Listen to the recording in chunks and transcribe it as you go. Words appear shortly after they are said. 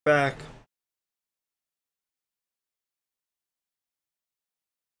Back.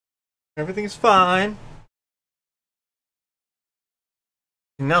 Everything's fine.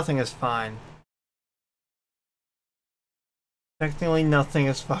 Nothing is fine. Technically, nothing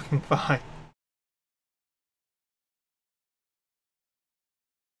is fucking fine.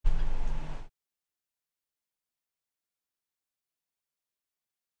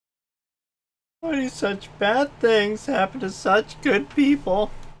 Why do such bad things happen to such good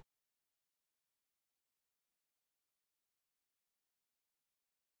people?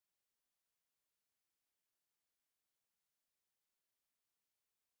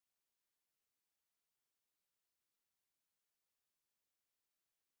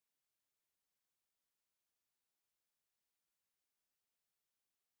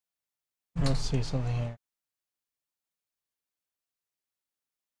 Let's see something here.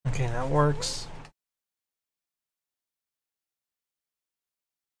 Okay, that works.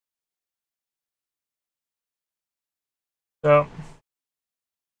 So,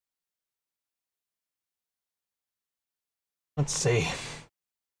 let's see.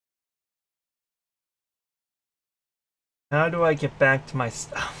 How do I get back to my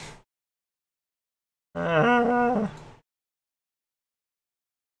stuff?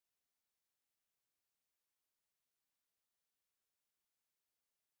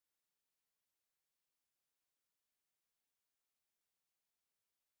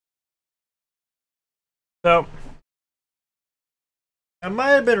 So, I might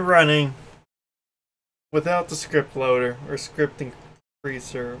have been running without the script loader or script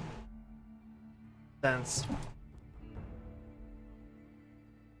increaser sense.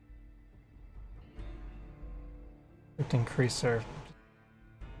 Script increaser.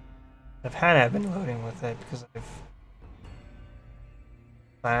 I've been loading with it because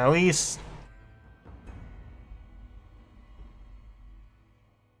at least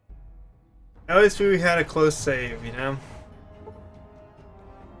we had a close save, you know?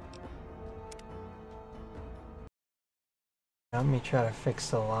 Let me try to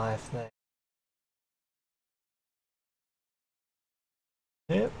fix the live thing.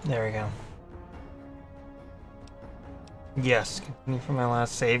 Yep, there we go. Yes, continue from my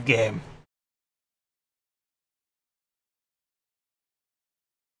last save game.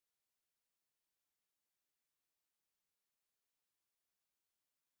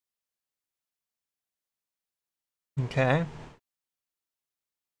 Okay.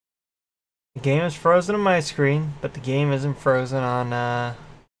 The game is frozen on my screen, but the game isn't frozen on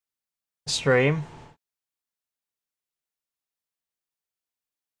stream.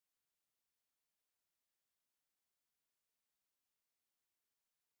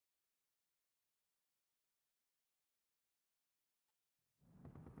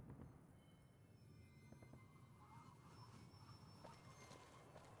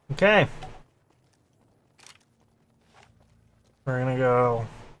 Okay. We're gonna go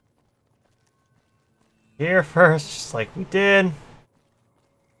here first, just like we did.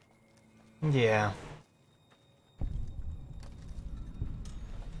 Yeah.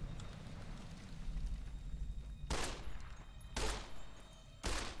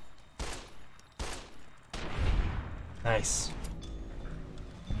 Nice.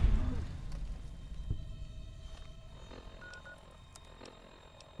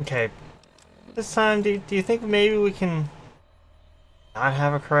 Okay. This time, do you think maybe we can not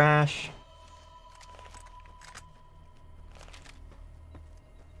have a crash?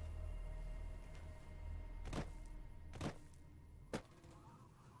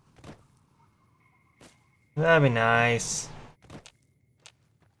 That'd be nice.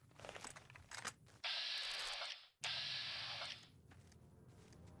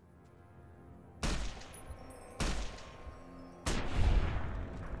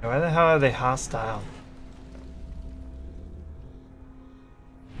 Why the hell are they hostile?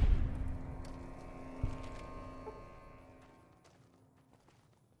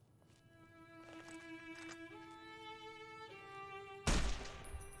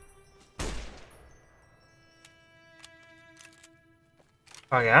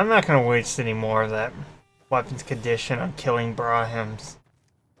 Okay, I'm not gonna waste any more of that weapons condition on killing Brahims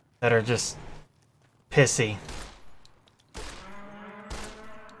that are just pissy.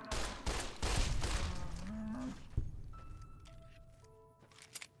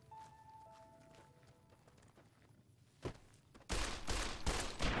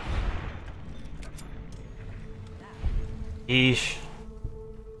 Yeesh.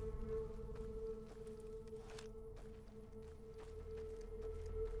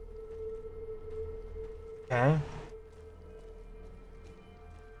 Okay.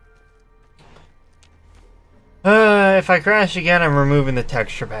 if I crash again, I'm removing the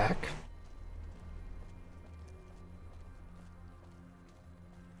texture pack.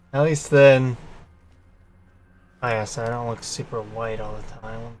 At least then... Oh yeah, so I don't look super white all the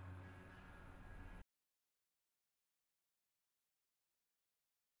time.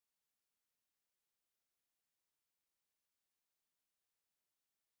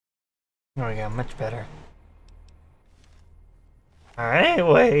 There we go, much better. Alright,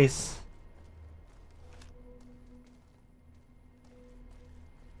 anyways.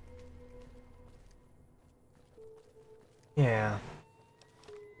 Yeah.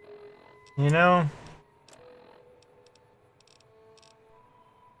 You know?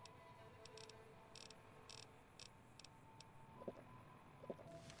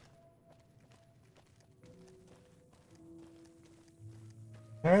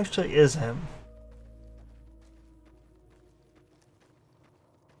 There actually is him.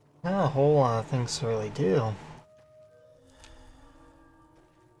 Not a whole lot of things to really do.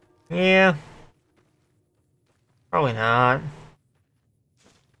 Yeah. Probably not.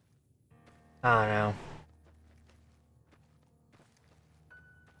 I don't know.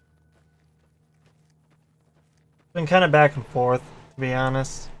 Been kind of back and forth, to be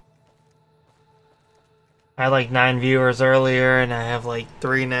honest. I had like 9 viewers earlier, and I have like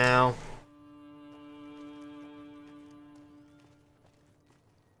 3 now.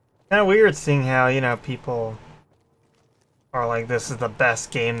 Kind of weird seeing how, you know, people are like, this is the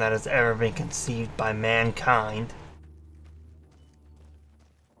best game that has ever been conceived by mankind.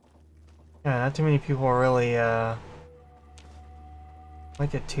 Yeah, not too many people really,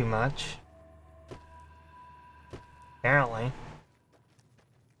 like it too much. Apparently.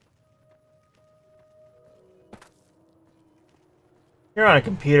 You're on a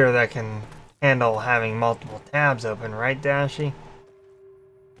computer that can handle having multiple tabs open, right, Dashy?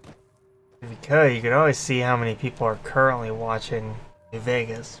 If you could always see how many people are currently watching New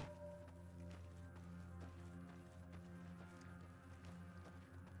Vegas.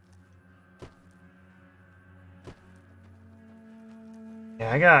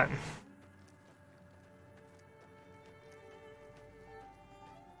 Yeah,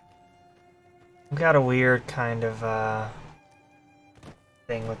 I've got a weird kind of,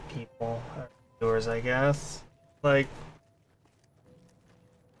 thing with people, or viewers, I guess. Like,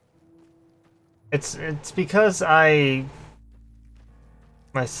 it's because my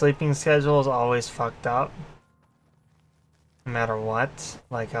sleeping schedule is always fucked up. No matter what.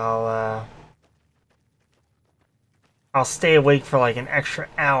 Like, I'll stay awake for like an extra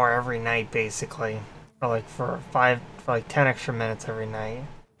hour every night, basically. Or like for 10 extra minutes every night.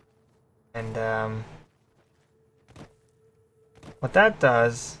 And, what that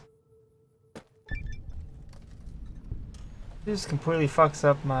does... It just completely fucks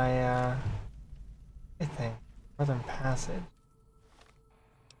up my, everything. Northern Passage.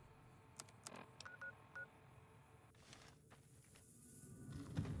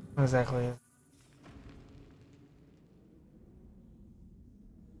 What exactly is...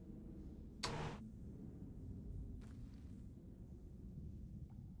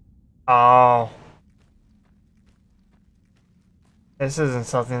 Oh. This isn't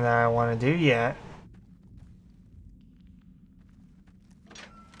something that I want to do yet.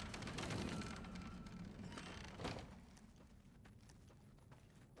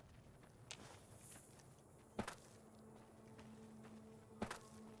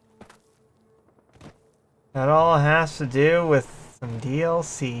 That all has to do with some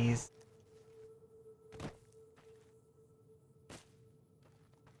DLCs.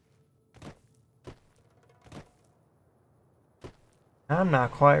 I'm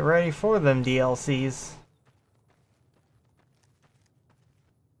not quite ready for them DLCs.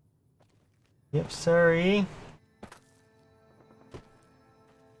 Yep, sorry.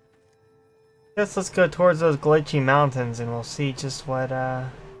 Guess let's go towards those glitchy mountains and we'll see just what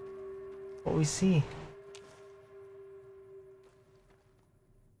we see.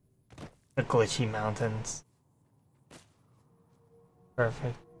 The glitchy mountains.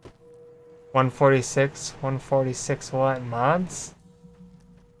 Perfect. 146 what mods?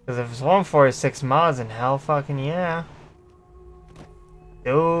 Because if it's 146 mods, then hell fucking yeah.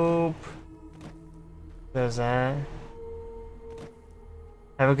 Dope. There's that.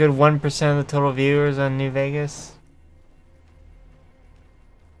 Have a good 1% of the total viewers on New Vegas.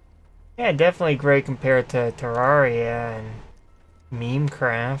 Yeah, definitely great compared to Terraria and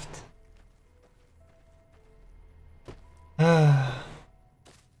Memecraft.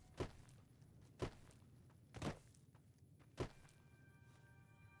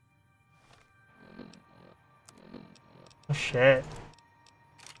 Oh shit.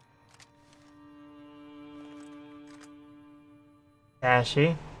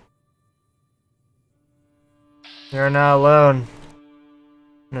 Ashy. You're not alone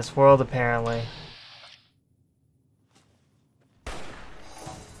in this world, apparently.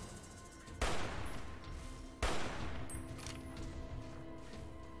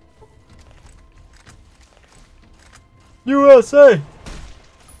 USA!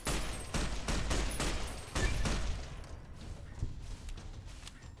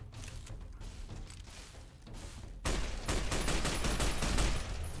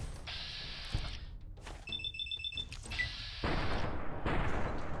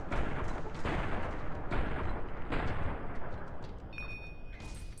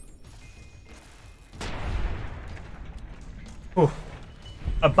 Ooh.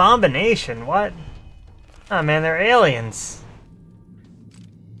 Abomination, what? Oh man, they're aliens.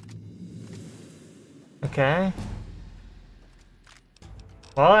 Okay.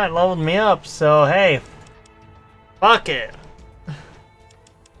 Well, that leveled me up, so hey. Fuck it.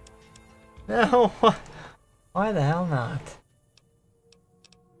 No, why the hell not?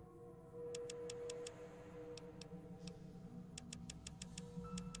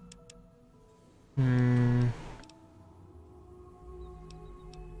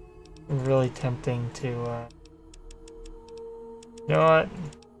 Really tempting to, you know what?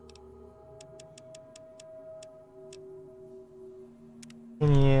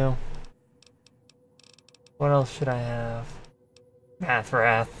 Continue. What else should I have? Math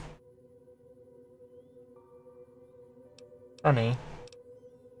Wrath. Funny.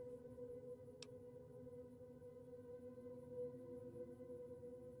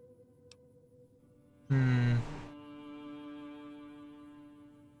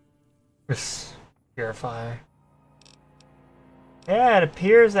 Purifier. Yeah, it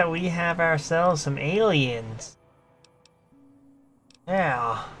appears that we have ourselves some aliens.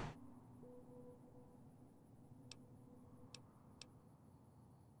 Yeah.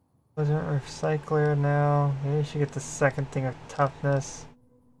 Wasn't recycler now. Maybe we should get the second thing of toughness.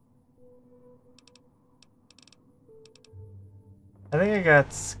 I think I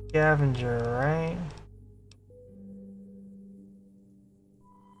got scavenger, right?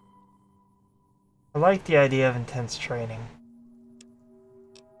 I like the idea of intense training.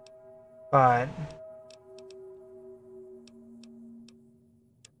 But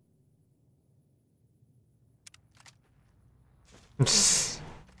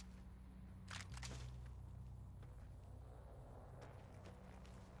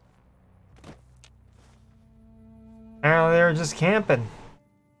apparently they were just camping.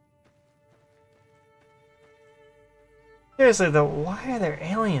 Seriously though, why are there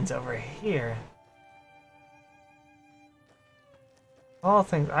aliens over here? All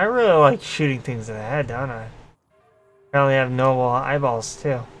things. I really like shooting things in the head, don't I? Apparently I have noble eyeballs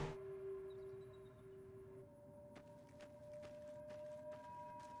too.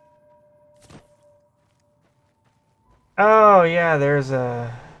 Oh yeah, there's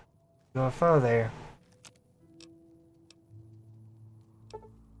a UFO there.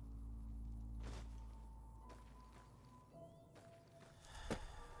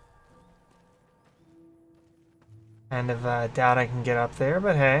 Kind of doubt I can get up there,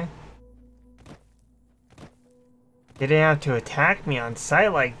 but hey. They didn't have to attack me on sight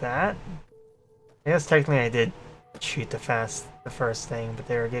like that. I guess technically I did shoot the first thing, but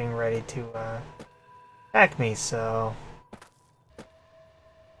they were getting ready to attack me, so...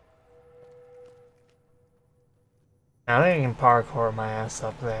 I think I can parkour my ass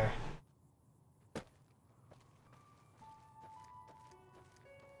up there.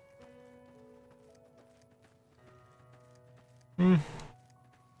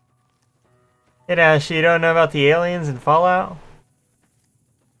 Hey Ash, you don't know about the aliens in Fallout?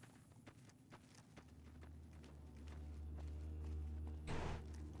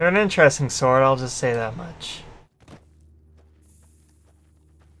 They're an interesting sort, I'll just say that much.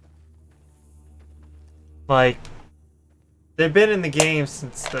 Like, they've been in the game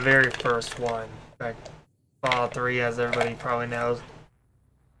since the very first one. In fact, Fallout 3, as everybody probably knows.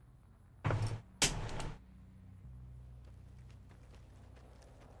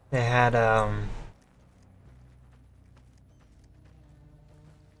 They had,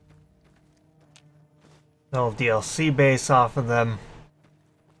 little DLC base off of them.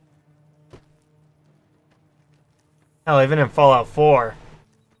 Hell, even in Fallout 4,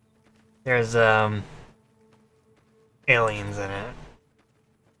 there's, aliens in it.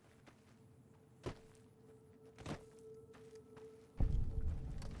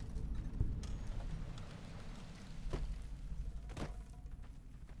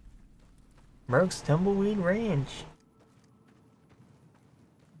 Merc's Tumbleweed Range.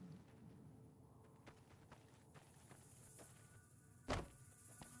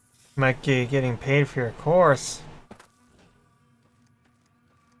 Might be getting paid for your course.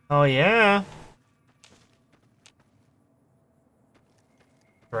 Oh yeah.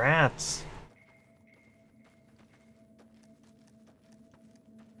 Rats.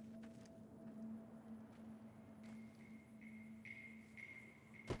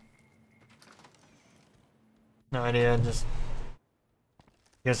 No idea,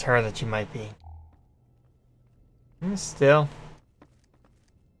 just heard that you might be. Still.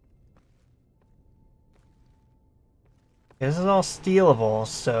 This is all stealable,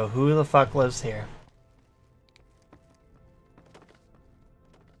 so who the fuck lives here?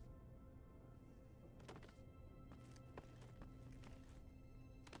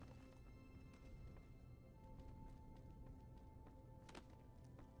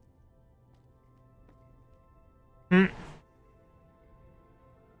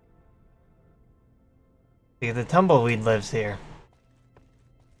 See, the tumbleweed lives here.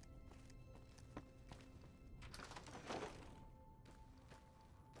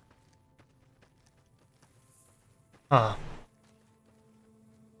 Huh.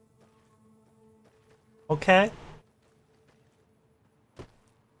 Okay.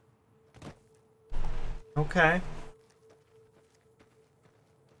 Okay.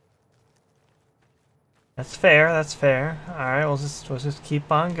 That's fair, that's fair. Alright, we'll just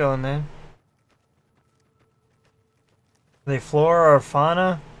keep on going then. Are they flora or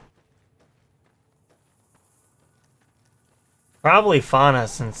fauna? Probably fauna,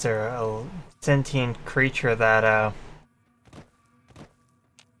 since they're a sentient creature that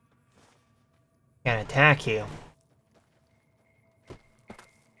can attack you.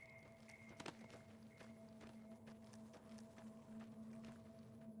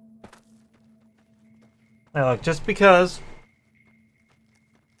 Now look, just because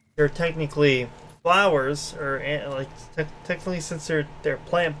they're technically flowers, or like technically, since they're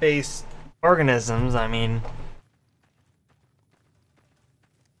plant-based organisms, I mean,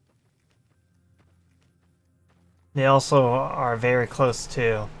 they also are very close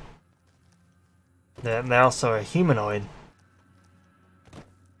to. They're also a humanoid.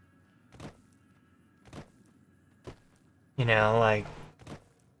 You know, like.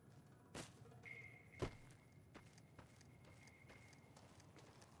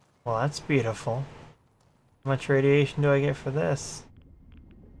 Well, that's beautiful. How much radiation do I get for this?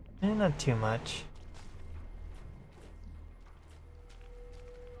 Not too much.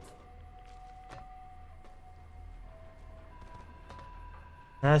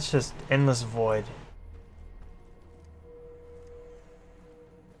 That's just endless void.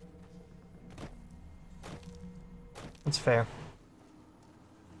 That's fair.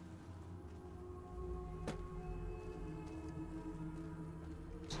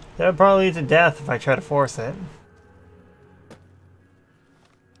 That would probably lead to death if I try to force it.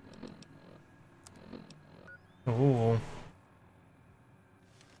 Ooh.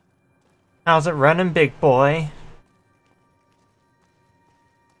 How's it running, big boy?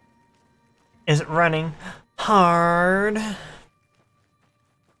 Is it running hard?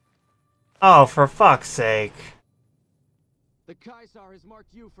 Oh, for fuck's sake. The Caesar has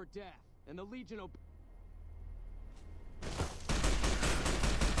marked you for death, and the Legion of...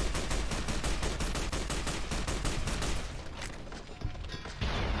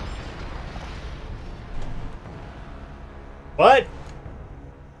 What?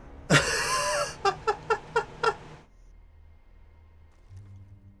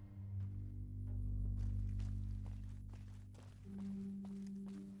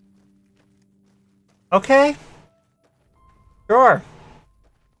 Okay. Sure.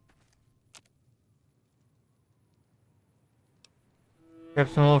 Grab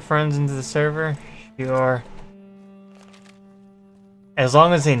some little friends into the server. Sure. As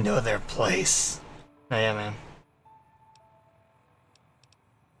long as they know their place. Oh, yeah, man.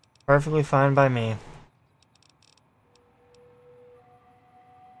 Perfectly fine by me.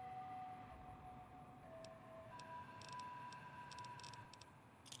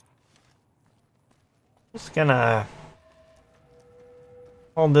 Just gonna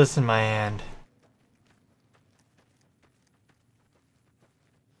hold this in my hand.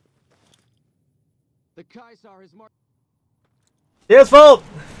 The Caesar has marked... It's fault!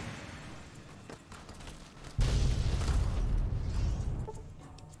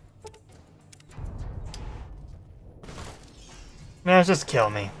 Man, just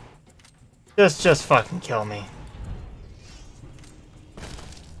kill me. Just fucking kill me.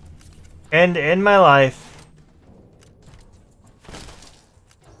 End my life.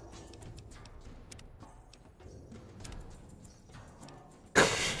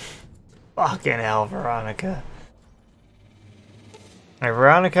 Fucking hell, Veronica. Hey,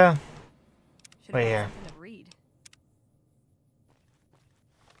 Veronica. Wait here. something to read.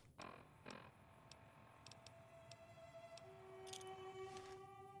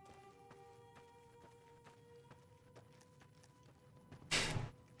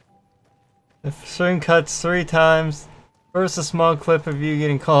 If string cuts 3 times, first a small clip of you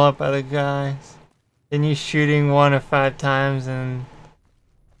getting called up by the guys, then you shooting 1 or 5 times, and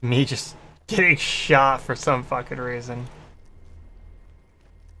me just getting shot for some fucking reason.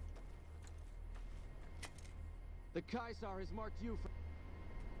 The Caesar has marked you for...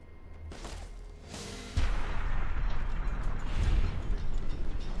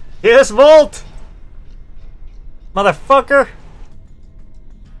 Yes, Volt! Motherfucker!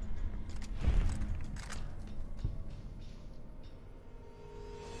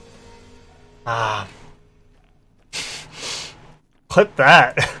 Ah. Clip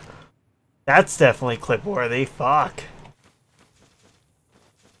that. That's definitely clip-worthy. Fuck.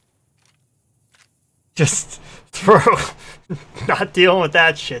 Just throw... Not dealing with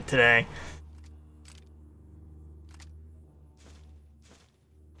that shit today.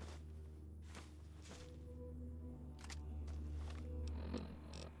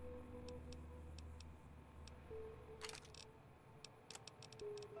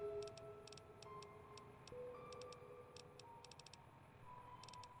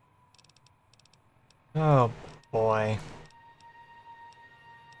 Oh, boy.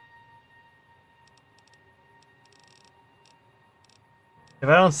 If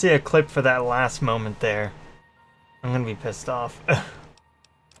I don't see a clip for that last moment there, I'm gonna be pissed off.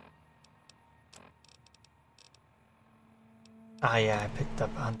 Ah, yeah, I picked up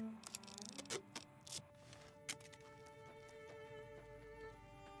on...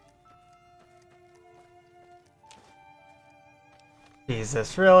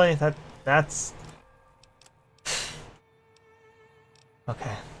 Jesus, really? That's...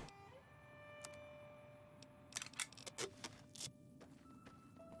 Okay.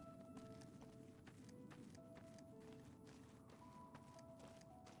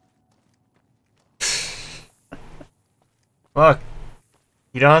 Look,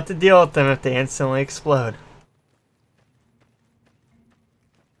 you don't have to deal with them if they instantly explode.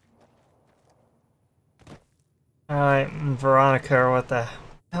 Alright, Veronica, or what the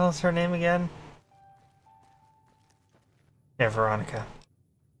hell is her name again? Yeah, Veronica.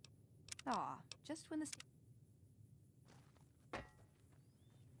 Aw, just when the...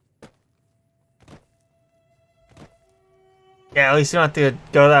 Yeah, at least you don't have to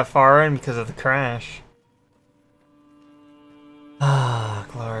go that far in because of the crash. Ah,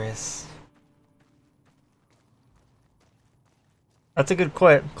 glorious. That's a good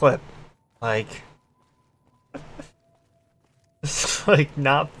clip. Like... Just, like,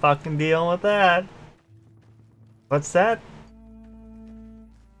 not fucking dealing with that. What's that?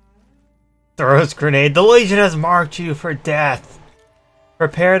 Throws grenade. The Legion has marked you for death.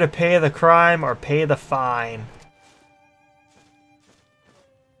 Prepare to pay the crime or pay the fine.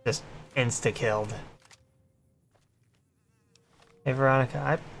 Just insta-killed. Hey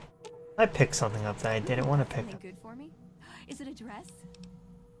Veronica, I picked something up that I didn't want to pick up. Good for me? Is it a dress?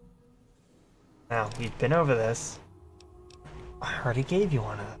 Now, we've been over this. I already gave you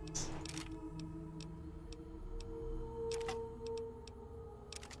one of those.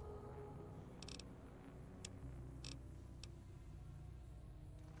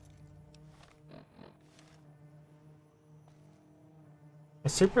 The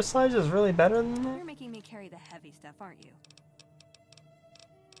Super Sludge is really better than that? You're making me carry the heavy stuff, aren't you?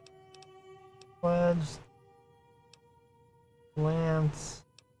 Sludge. Lance.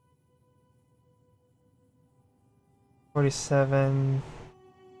 47.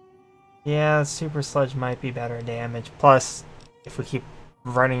 Yeah, Super Sludge might be better damage. Plus, if we keep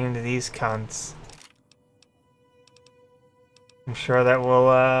running into these cunts, I'm sure that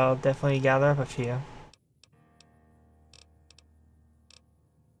we'll definitely gather up a few.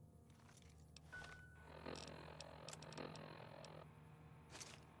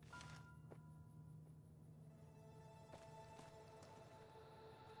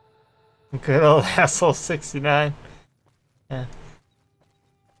 Good old asshole 69. Yeah.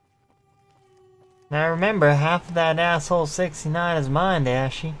 Now remember, half of that asshole 69 is mine,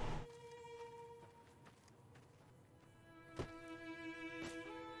 Dashy.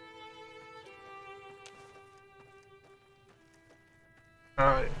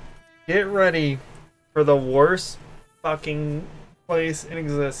 Alright. Get ready for the worst fucking place in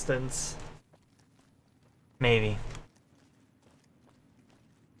existence. Maybe.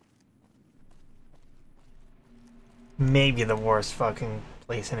 Maybe the worst fucking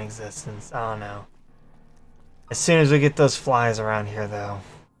place in existence. I don't know. As soon as we get those flies around here, though.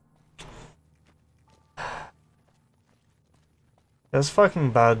 Those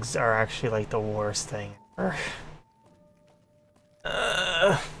fucking bugs are actually like the worst thing ever.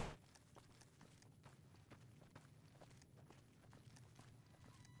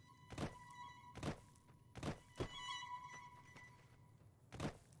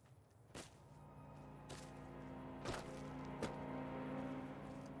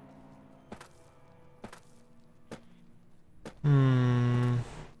 Hmm.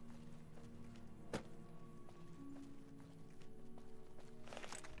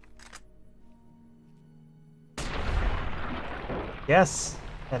 Yes,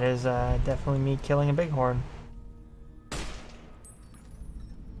 that is definitely me killing a bighorn.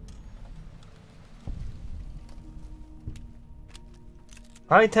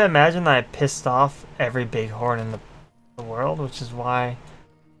 Probably to imagine that I pissed off every bighorn in the world, which is why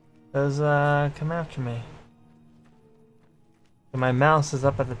those come after me. And my mouse is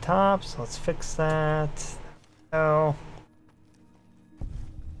up at the top, so let's fix that. Oh,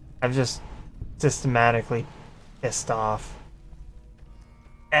 I've just systematically pissed off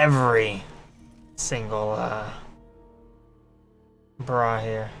every single bra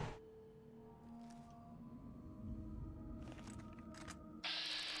here.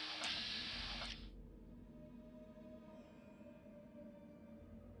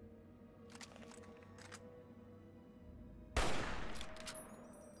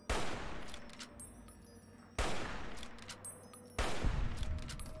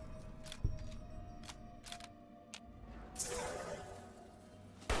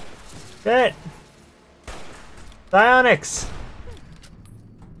 Shit! Psionics!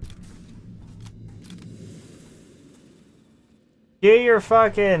 Get your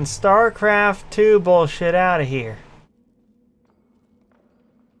fucking StarCraft 2 bullshit out of here.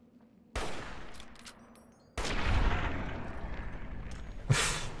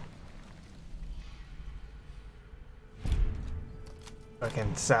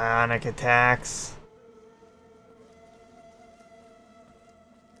 Fucking psionic attacks.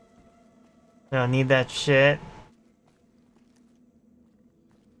 I don't need that shit.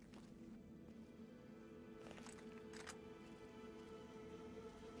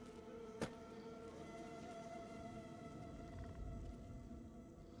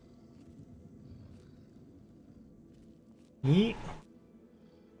 Yeet.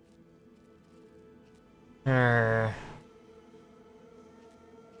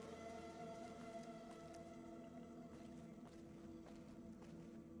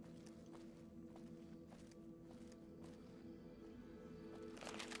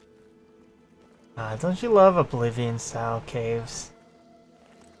 Don't you love Oblivion style caves?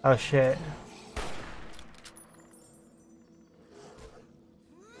 Oh shit.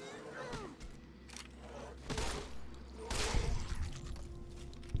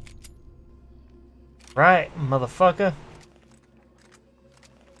 Right, motherfucker.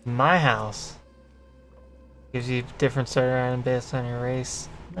 My house. Gives you different starter item based on your race.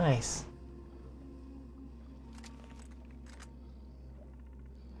 Nice.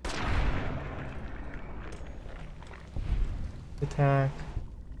 Attack.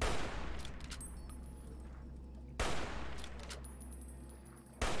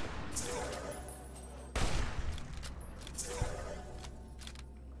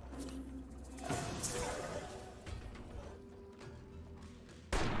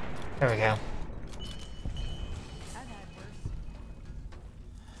 There we go. I've had worse.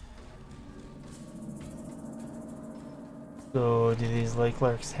 So, do these lake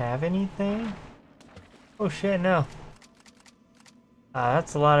lurks have anything? Oh shit, no.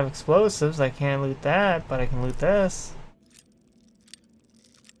 That's a lot of explosives. I can't loot that, but I can loot this.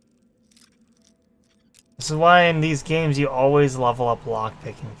 This is why in these games you always level up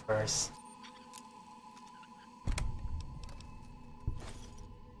lockpicking first.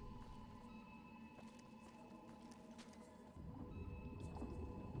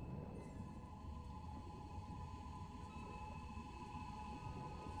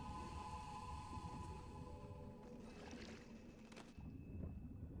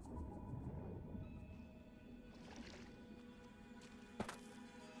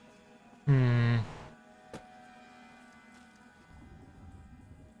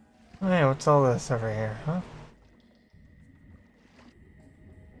 Hey, what's all this over here, huh?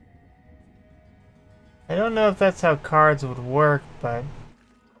 I don't know if that's how cards would work, but...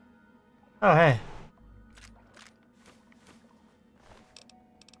 Oh, hey.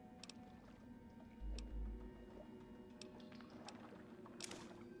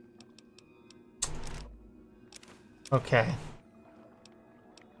 Okay.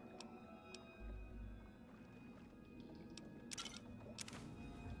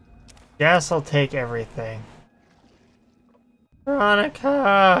 Guess I'll take everything.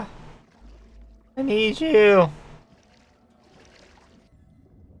 Veronica! I need you!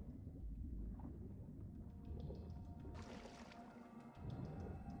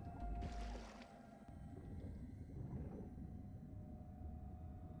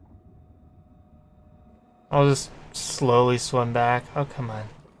 I'll just slowly swim back. Oh, come on.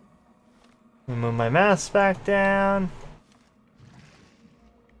 Let me move my mask back down.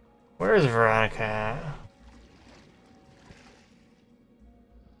 Where is Veronica at?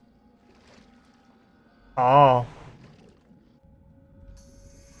 Oh.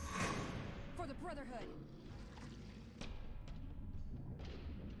 For the Brotherhood.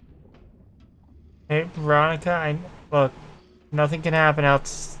 Hey, Veronica, look, nothing can happen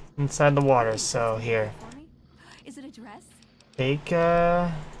inside the water, so here. For me? Is it a dress? Take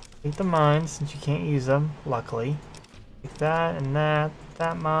the mines, since you can't use them, luckily. Take that and that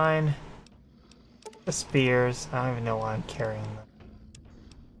mine. The spears. I don't even know why I'm carrying them.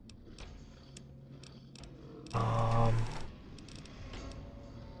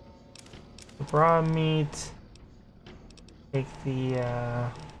 The raw meat. Take the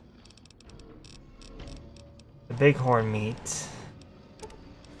bighorn meat.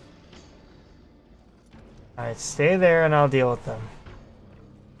 Alright, stay there and I'll deal with them.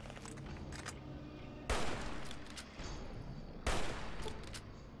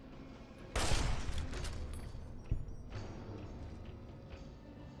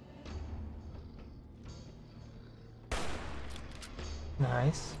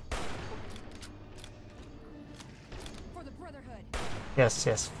 Nice. For the Brotherhood. Yes,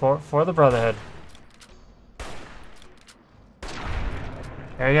 yes, for the Brotherhood.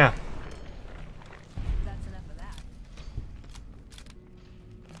 There you go. That's enough of that.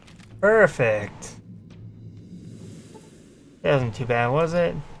 Perfect. That wasn't too bad, was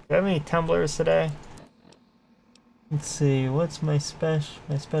it? Do I have any tumblers today? Let's see, what's my special?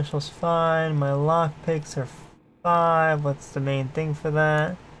 My special's fine. My lockpicks are 5. What's the main thing for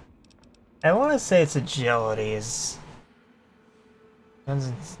that? I want to say it's agility. Is guns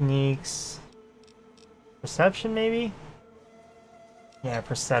and sneaks. Perception, maybe? Yeah,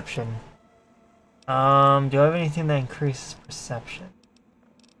 perception. Do I have anything that increases perception?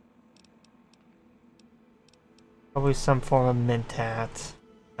 Probably some form of Mentat.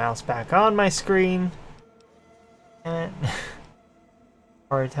 Mouse back on my screen. Damn it.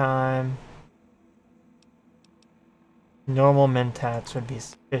 Party time. Normal Mentats would be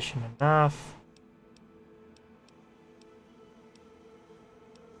sufficient enough.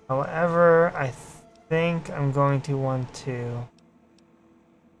 However, I think I'm going to want to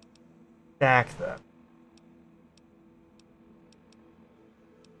stack them.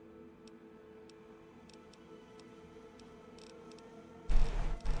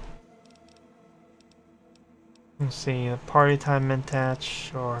 Let's see, the party time Mentats,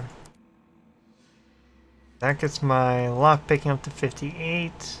 sure. That gets my lock picking up to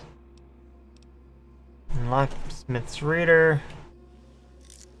 58. And locksmith's reader.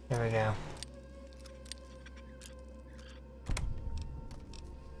 There we go.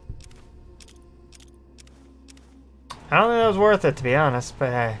 I don't think that was worth it, to be honest, but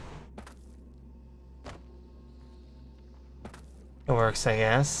hey. It works, I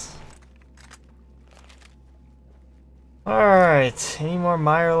guess. Alright, any more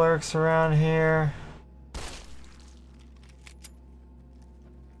Mirelurks around here?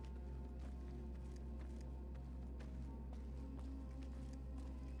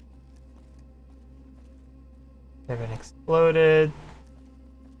 They've been exploded.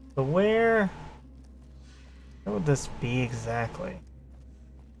 So where would this be exactly?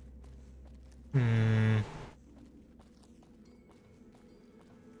 I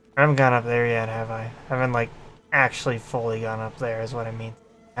haven't gone up there yet, have I? I haven't, like, actually fully gone up there, is what I mean.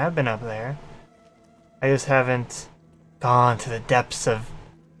 I have been up there. I just haven't gone to the depths of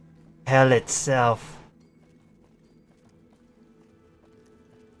hell itself.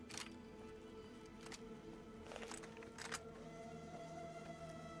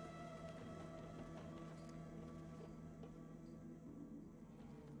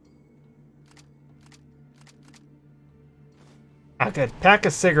 A good pack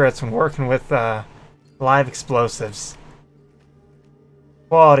of cigarettes when working with live explosives.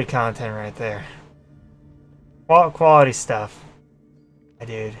 Quality content right there. Quality stuff. My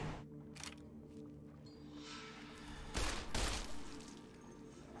dude.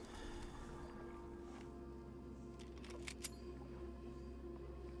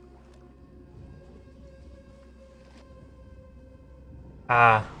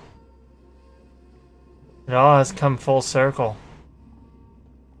 Ah. It all has come full circle.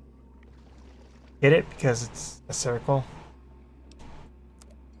 Get it? Because it's a circle.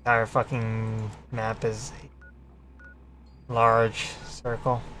 Entire fucking map is a large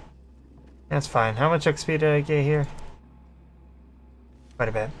circle. That's fine. How much XP did I get here? Quite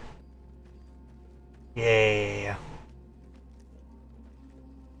a bit. Yeah.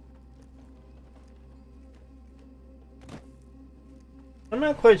 I'm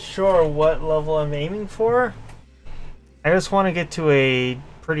not quite sure what level I'm aiming for. I just want to get to a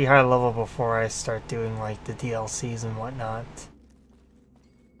pretty high level before I start doing like the DLCs and whatnot.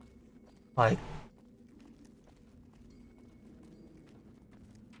 Like,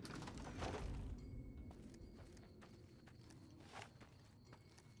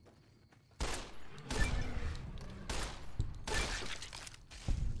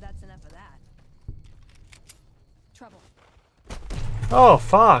 That's enough of that. Trouble. oh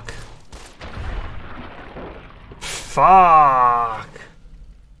fuck. Fuck.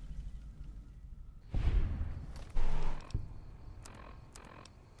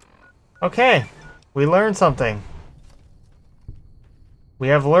 Okay, we learned something. We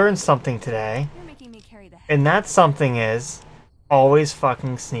have learned something today. You're making me carry the head. And that something is always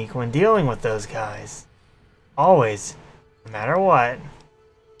fucking sneak when dealing with those guys. Always. No matter what.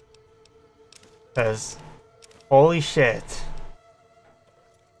 Because, holy shit.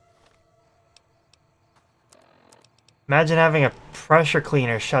 Imagine having a pressure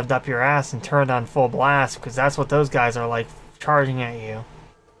cleaner shoved up your ass and turned on full blast, because that's what those guys are like, charging at you.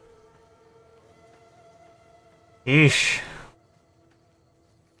 Yeesh.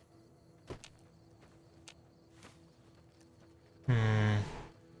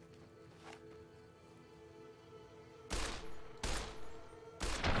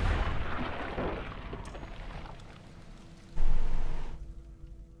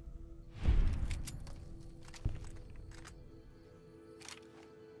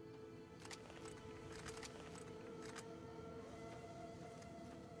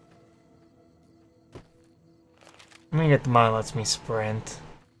 Let me get the mod that lets me sprint.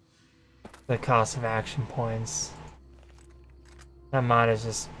 The cost of action points. That mod is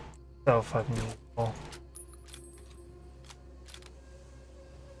just so fucking useful.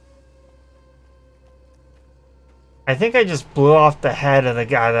 I think I just blew off the head of the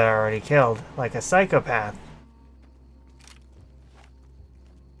guy that I already killed, like a psychopath.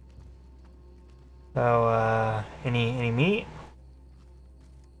 So, any meat?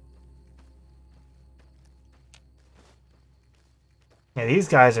 Yeah, these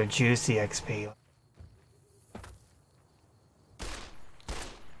guys are juicy XP.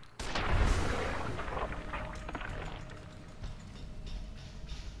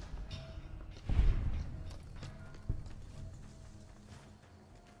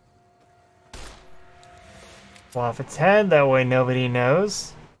 Well, off its head, that way nobody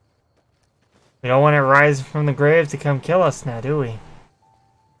knows. We don't want it rising from the grave to come kill us now, do we? Can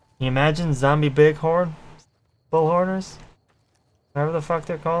you imagine zombie bighorn? Bullhorners? Whatever the fuck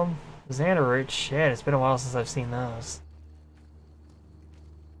they're called? Xanderroot, shit, it's been a while since I've seen those.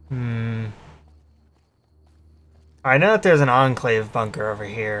 I know that there's an Enclave bunker over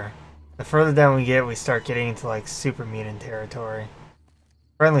here. The further down we get, we start getting into like super mutant territory.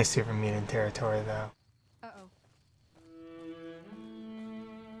 Friendly super mutant territory, though. Uh-oh.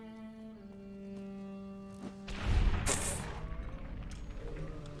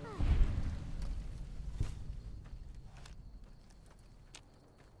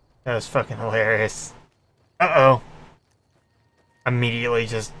 That was fucking hilarious. Uh-oh. Immediately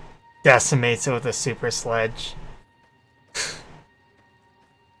just decimates it with a super sledge.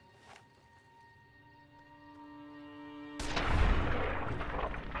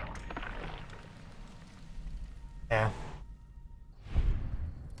 Yeah.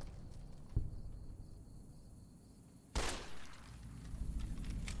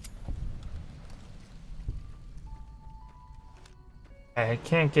 I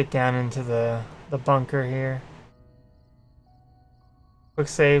can't get down into the bunker here. Quick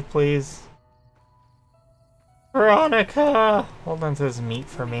save, please. Veronica! Hold on to this meat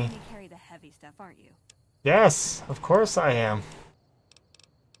for me. You're making me carry the heavy stuff, aren't you? Yes, of course I am.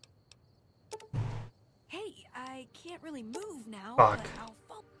 Hey, I can't really move now. Fuck. But I'll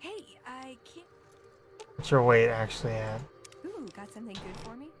fall. Hey, I can't. What's your weight actually at? Ooh, got something good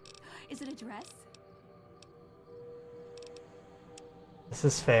for me? Is it a dress? This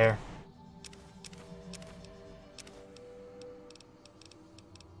is fair.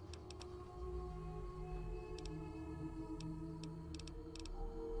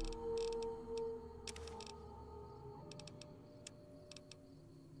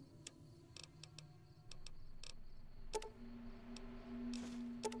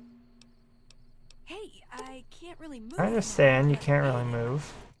 Hey, I can't really move. I now, understand you but can't really hey,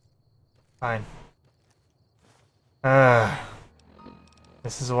 move. Fine.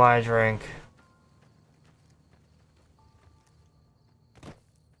 This is why I drink.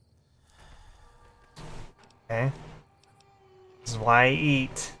 Okay. This is why I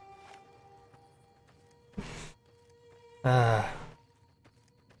eat.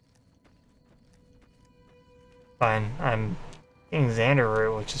 Fine. I'm getting Xander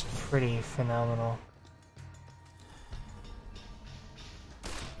root, which is pretty phenomenal.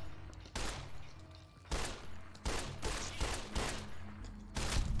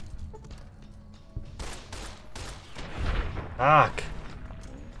 Fuck.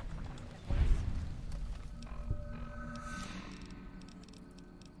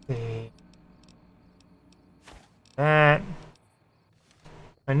 That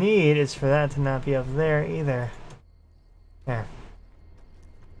I need is for that to not be up there either. There.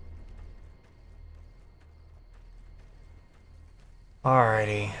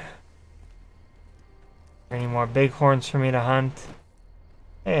 Alrighty. Any more bighorns for me to hunt?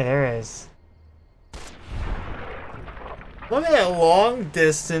 Hey, there is. Look at that long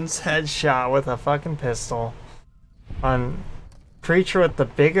distance headshot with a fucking pistol on creature with the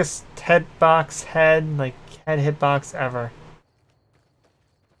biggest head hitbox ever.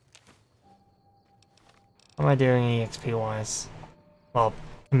 How am I doing EXP wise? Well,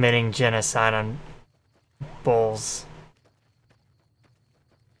 committing genocide on bulls.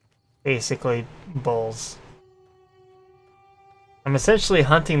 Basically, bulls. I'm essentially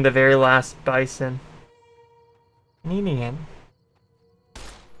hunting the very last bison and eating it.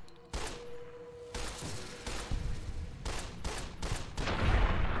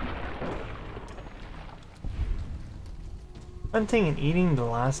 Hunting and eating the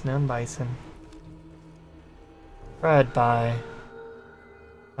last known bison. Read by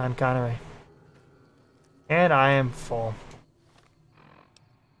Sean Connery. And I am full.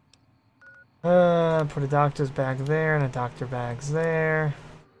 Put a doctor's bag there and a doctor bag's there.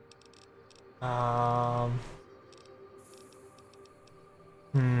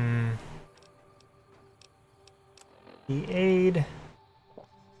 The aid.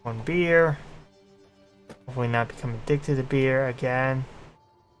 1 beer. Hopefully not become addicted to beer again.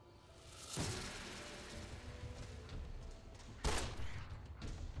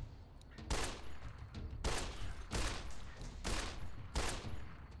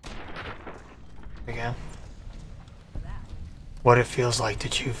 There we go. What it feels like to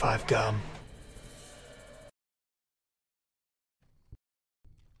chew 5 gum.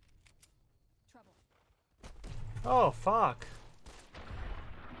 Oh, fuck.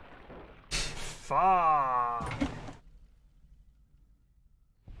 Fuck.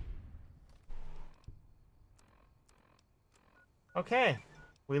 Okay,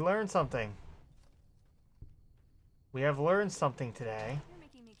 we learned something. We have learned something today.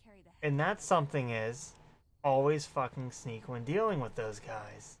 And that something is always fucking sneak when dealing with those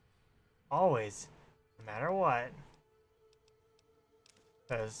guys. Always. No matter what.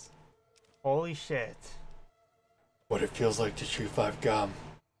 Because, holy shit. What it feels like to chew 5 gum.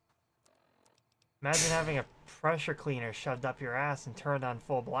 Imagine having a pressure cleaner shoved up your ass and turned on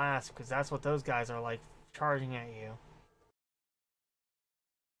full blast, because that's what those guys are like, charging at you.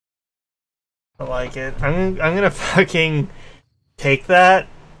 I like it. I'm gonna fucking take that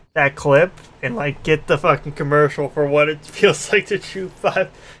clip and like get the fucking commercial for what it feels like to chew 5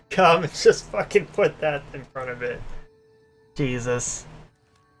 gum and just fucking put that in front of it. Jesus.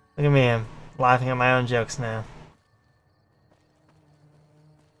 Look at me, I'm laughing at my own jokes now.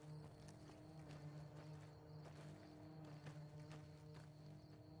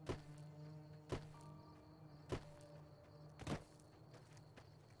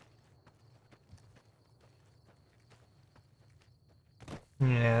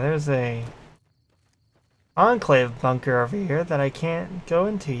 Yeah, there's a Enclave bunker over here that I can't go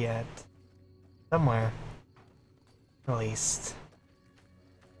into yet. Somewhere. At least.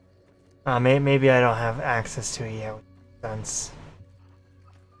 Maybe I don't have access to it yet, which makes sense.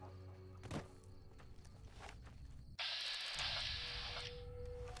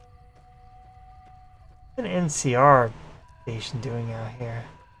 What's an NCR station doing out here?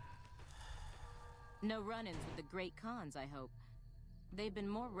 No run-ins with the Great Khans, I hope. They've been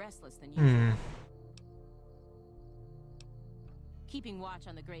more restless than usual. Keeping watch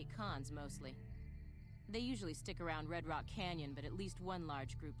on the Great Khans, mostly. They usually stick around Red Rock Canyon, but at least one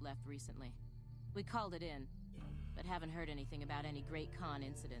large group left recently. We called it in, but haven't heard anything about any Great Khan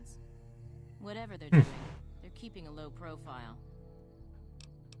incidents. Whatever they're doing, they're keeping a low profile.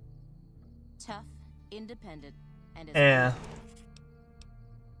 Tough, independent, and as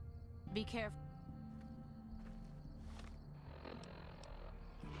Be careful.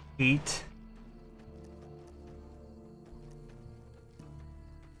 Eat.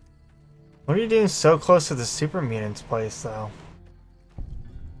 What are you doing so close to the super mutants place, though?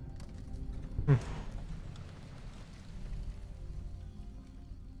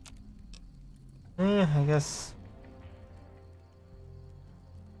 I guess.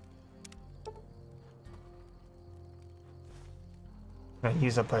 I'm gonna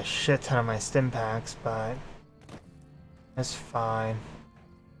use up a shit ton of my stim packs, but that's fine.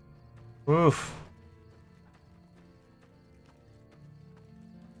 Oof.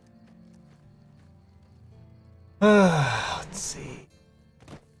 Let's see.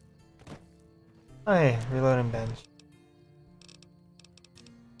 Oh, hey, reloading bench.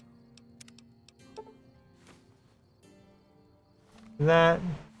 That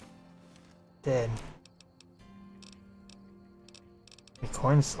dead. A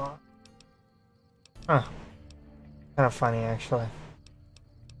coin slot. Huh. Kind of funny, actually.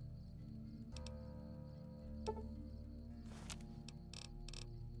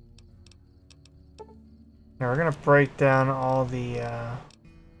 Now we're gonna break down all the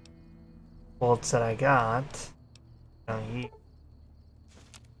bolts that I got. Don't eat.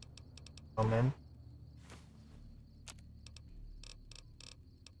 Moment.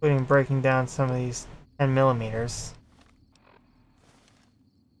 Including breaking down some of these 10mm.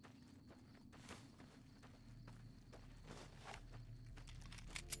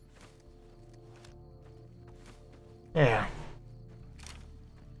 Yeah.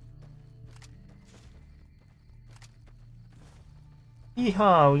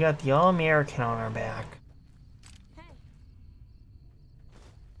 Yeehaw, we got the All-American on our back.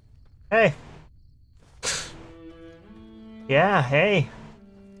 Hey. Yeah, hey.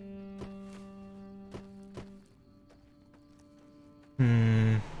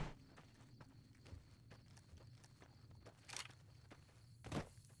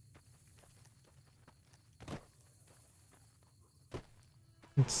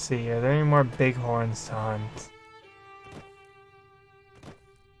 Let's see, are there any more bighorns to hunt?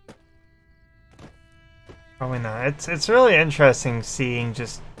 Probably not. It's really interesting seeing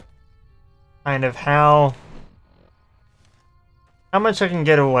just kind of how much I can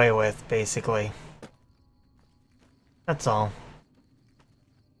get away with, basically. That's all.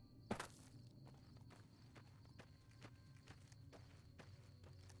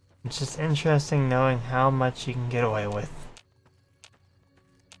 It's just interesting knowing how much you can get away with.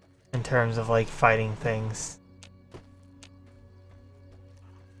 In terms of, like, fighting things.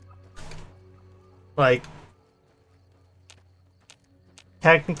 Like,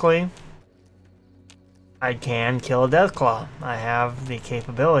 technically, I can kill a Deathclaw. I have the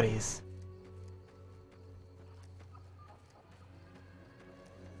capabilities.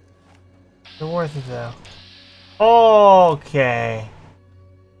 They're worth it, though. Okay.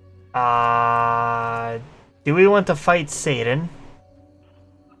 Do we want to fight Satan?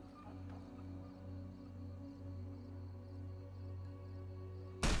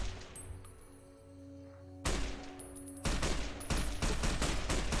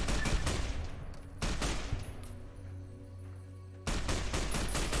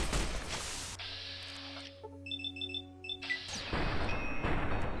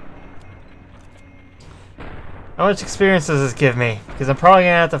 How much experience does this give me? Because I'm probably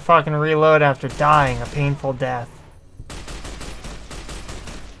gonna have to fucking reload after dying a painful death.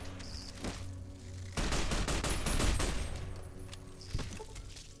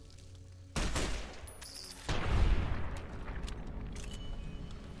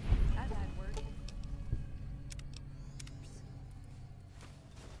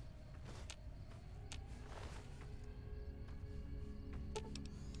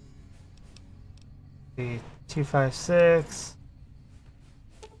 The 256,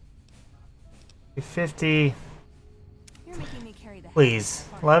 250. You're making me carry the Please,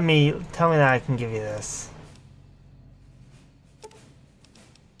 tell me that I can give you this.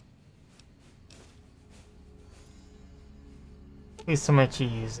 Please, so much you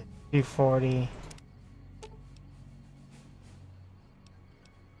use it. 240.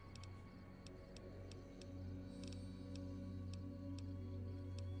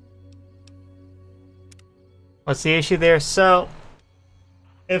 What's the issue there? So,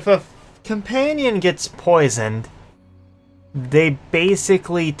 if a companion gets poisoned, they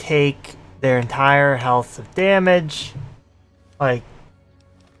basically take their entire health of damage. Like,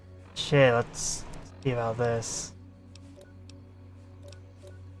 shit, let's see about this.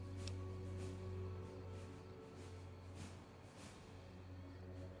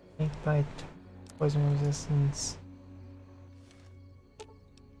 Snake bite, poison resistance.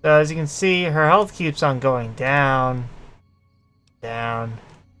 So as you can see, her health keeps on going down, down.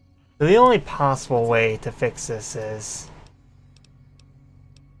 So the only possible way to fix this is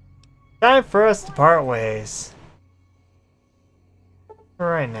Time for us to part ways. For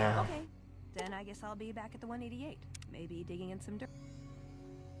right now. Okay, then I guess I'll be back at the 188. Maybe digging in some dirt.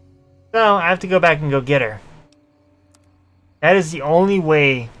 So, I have to go back and go get her. That is the only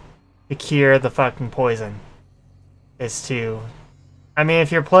way to cure the fucking poison. Is to... I mean,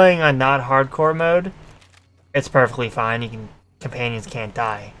 if you're playing on not hardcore mode, it's perfectly fine. Companions can't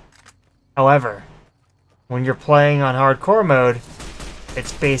die. However, when you're playing on hardcore mode,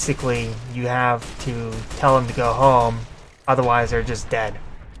 it's basically you have to tell them to go home, otherwise they're just dead.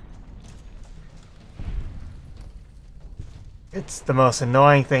 It's the most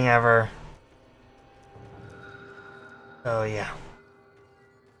annoying thing ever. Oh yeah.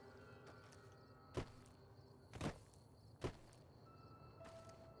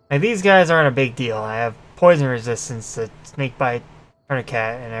 Now these guys aren't a big deal. I have poison resistance to snake bite, tourniquet,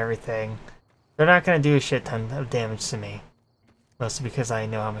 and everything. They're not going to do a shit ton of damage to me. Mostly because I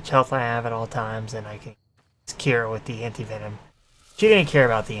know how much health I have at all times and I can cure it with the anti-venom. She didn't care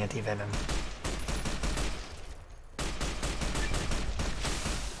about the anti-venom.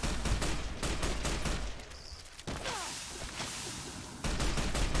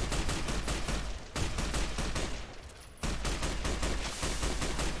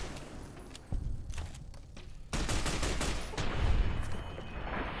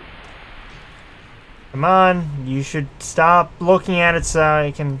 Come on, you should stop looking at it so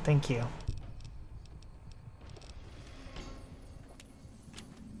I can thank you.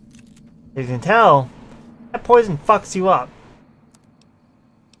 As you can tell, that poison fucks you up.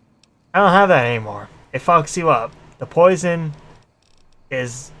 I don't have that anymore. It fucks you up. The poison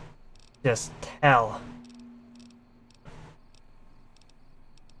is just hell.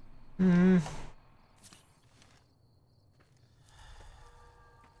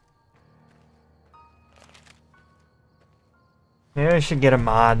 Maybe I should get a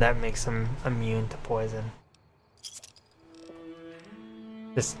mod that makes them immune to poison.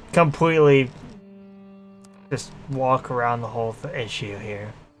 Just completely just walk around the whole issue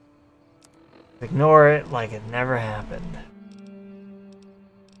here. Ignore it like it never happened.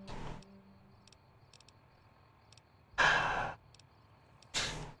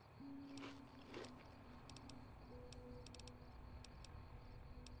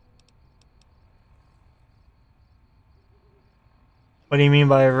 What do you mean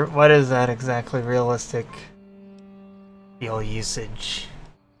by, what is that exactly, realistic fuel usage?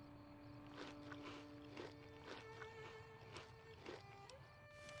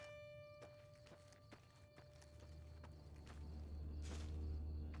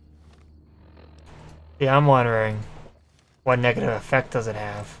 Yeah, I'm wondering, what negative effect does it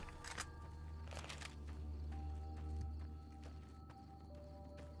have?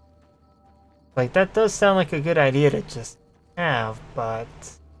 Like, that does sound like a good idea to just have, but...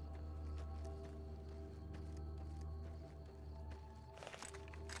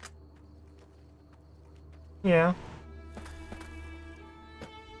 yeah.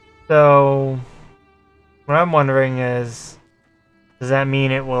 So, what I'm wondering is, does that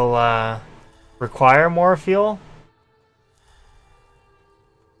mean it will, require more fuel?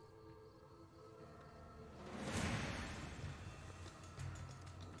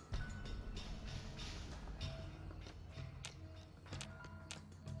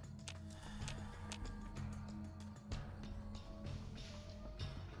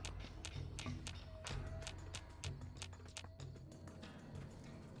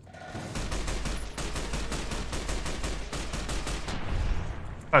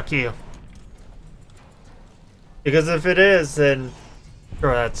 Fuck you. Because if it is, then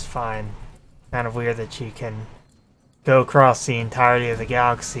sure, that's fine. Kind of weird that you can go across the entirety of the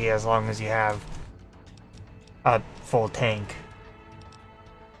galaxy as long as you have a full tank.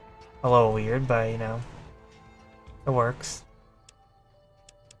 A little weird, but you know, it works.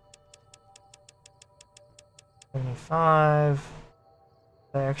 75.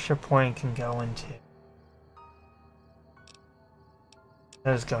 The extra point can go into.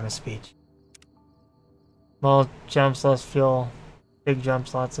 There's going to speech. Small jumps, less fuel. Big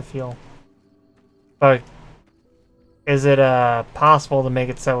jumps, lots of fuel. But is it possible to make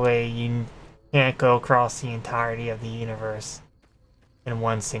it so way you can't go across the entirety of the universe in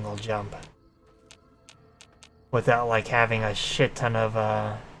one single jump? Without like having a shit ton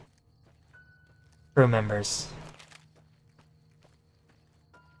of crew members.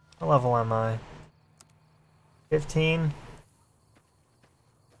 What level am I? 15?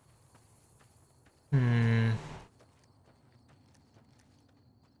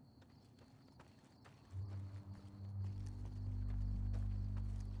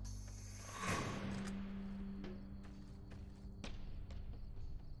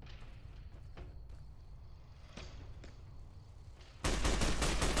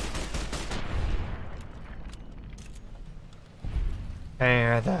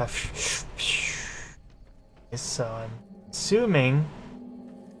 And so I'm assuming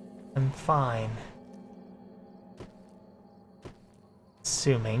I'm fine.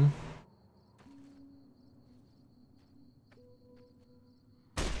 Assuming.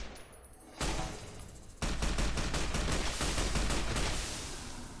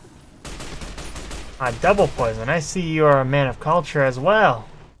 Ah, double poison. I see you are a man of culture as well.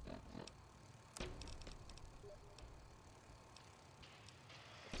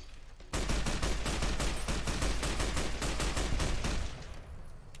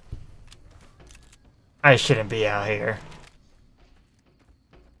 I shouldn't be out here.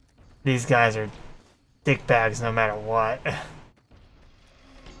 These guys are dickbags no matter what.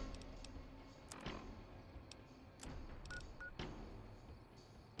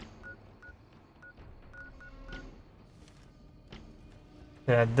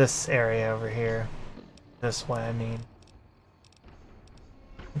 Yeah, this area over here. This way, I mean.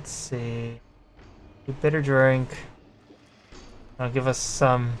 Let's see. Do bitter drink. That'll give us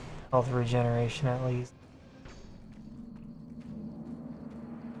some health regeneration at least.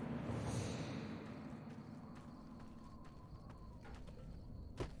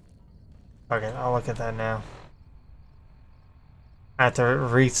 Okay, I'll look at that now. I have to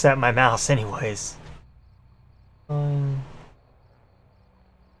reset my mouse anyways.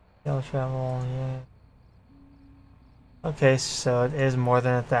 Scale travel, yeah. Okay, so it is more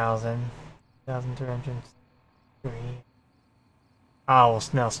than 1,000. 1,303. I will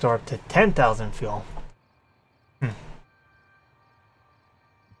now store up to 10,000 fuel.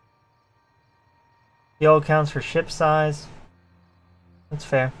 Fuel counts for ship size. That's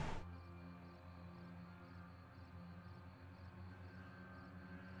fair.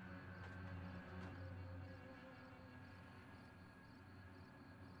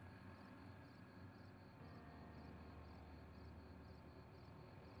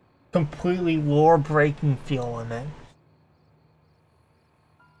 Completely lore-breaking fuel limit.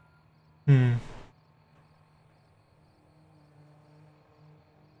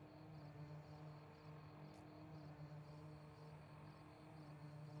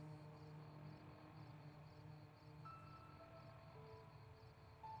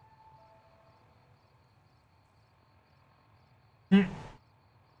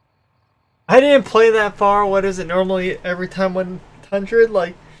 I didn't play that far. What is it normally every time 100?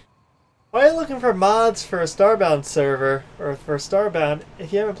 Like, why are you looking for mods for a Starbound server, or for Starbound,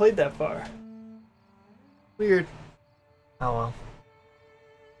 if you haven't played that far? Weird. Oh well.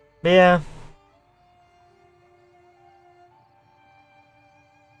 But yeah.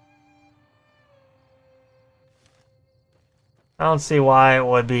 I don't see why it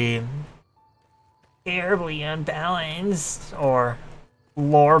would be terribly unbalanced, or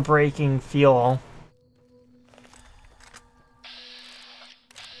lore-breaking fuel.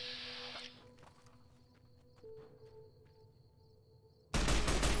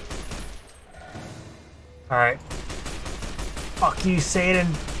 Alright. Fuck you, Satan,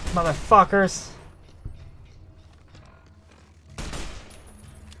 motherfuckers.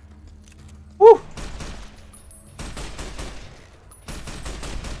 Woo!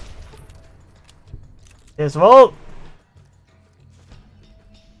 This volt!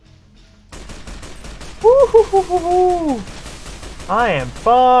 Woo hoo hoo hoo hoo! I am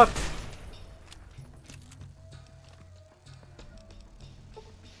fucked!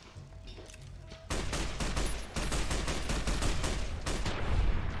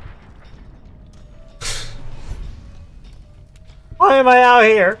 Why am I out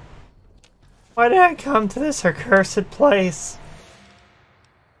here? Why did I come to this accursed place?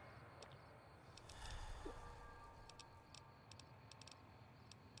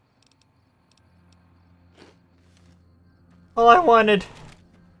 All I wanted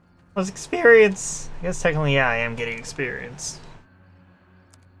was experience. I guess technically, yeah, I am getting experience.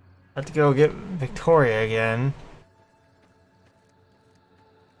 I have to go get Victoria again.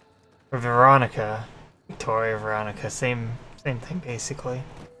 Or Veronica. Victoria, Veronica, same thing basically.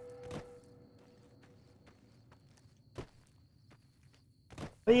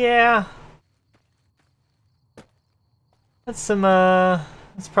 But yeah. That's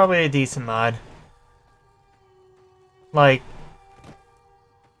that's probably a decent mod. Like,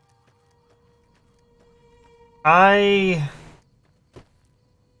 after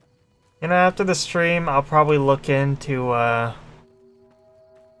the stream, I'll probably look into,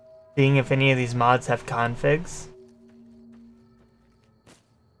 seeing if any of these mods have configs.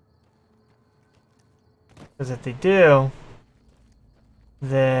 Because if they do,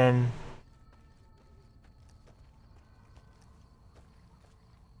 then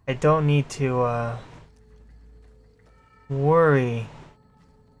I don't need to, worry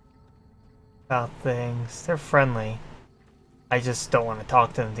about things. They're friendly. I just don't want to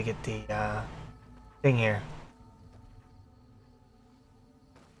talk to them to get the thing here.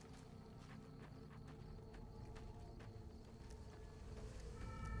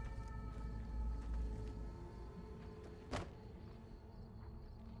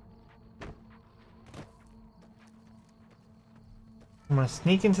 I'm gonna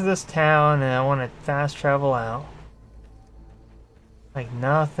sneak into this town and I want to fast travel out. Like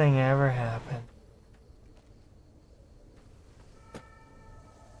nothing ever happened.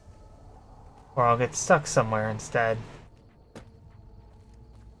 Or I'll get stuck somewhere instead.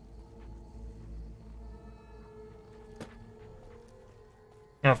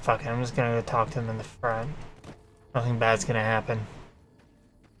 No, fuck it. I'm just gonna go talk to them in the front. Nothing bad's gonna happen.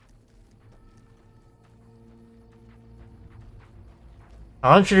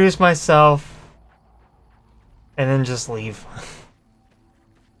 I'll introduce myself and then just leave.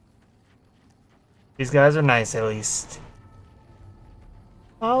 These guys are nice, at least.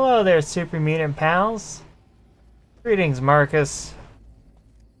 Hello there, Super Mutant pals. Greetings, Marcus.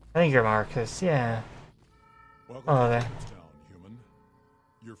 I think you're Marcus, yeah. Welcome Hello to there. Jamestown, human.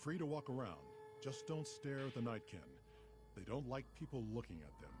 You're free to walk around. Just don't stare at the Nightkin. They don't like people looking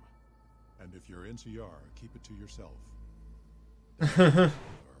at them. And if you're NCR, keep it to yourself. People are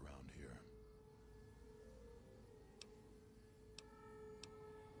around here.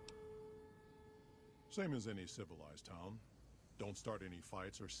 Same as any civilized town. Don't start any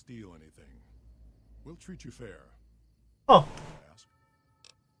fights or steal anything. We'll treat you fair. Oh, Ask.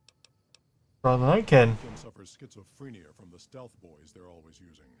 brother, I can. Nightkin suffers schizophrenia from the stealth boys they're always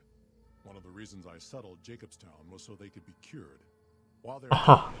using. One of the reasons I settled Jacobstown was so they could be cured. While they're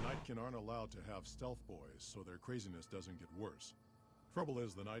down, the Nightkin aren't allowed to have stealth boys, so their craziness doesn't get worse. Trouble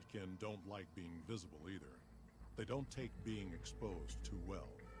is, the Nightkin don't like being visible either. They don't take being exposed too well.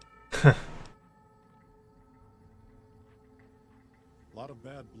 A lot of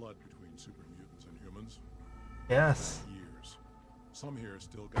bad blood between super mutants and humans. Yes. Years. Some here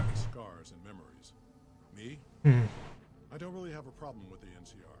still got scars and memories. Me? I don't really have a problem with the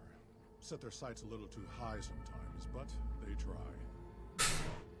NCR. Set their sights a little too high sometimes, but they try.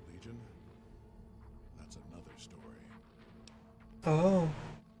 Legion? That's another story. Oh.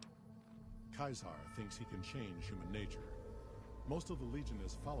 Caesar thinks he can change human nature. Most of the Legion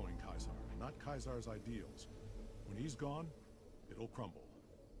is following Caesar, not Caesar's ideals. When he's gone, it'll crumble.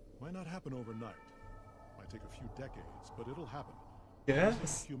 Might not happen overnight. Might take a few decades, but it'll happen. Yes.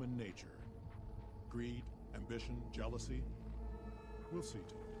 This is human nature. Greed, ambition, jealousy. We'll see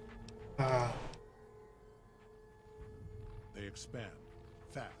to it. They expand.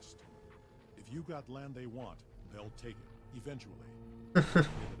 Fast. If you got land they want, they'll take it. Eventually. Get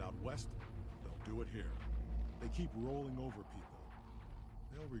it out west, they'll do it here. They keep rolling over people.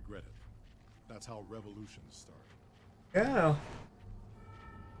 They'll regret it. That's how revolutions start. Yeah.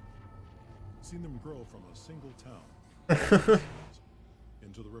 Seen them grow from a single town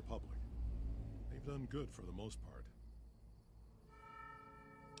into the Republic. They've done good for the most part.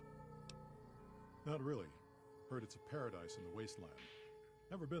 Not really. Heard it's a paradise in the wasteland.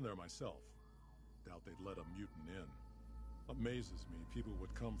 Never been there myself. Doubt they'd let a mutant in. Amazes me people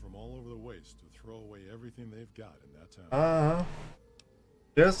would come from all over the waste to throw away everything they've got in that town.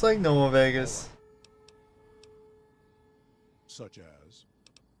 Just like normal Vegas. Such as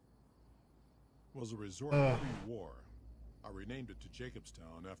was a resort pre-war. I renamed it to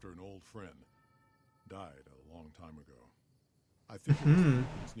Jacobstown after an old friend. Died a long time ago. I figured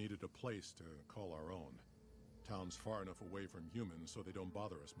humans needed a place to call our own. Town's far enough away from humans so they don't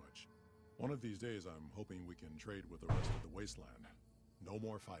bother us much. One of these days I'm hoping we can trade with the rest of the wasteland. No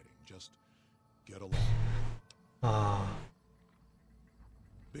more fighting, just get along.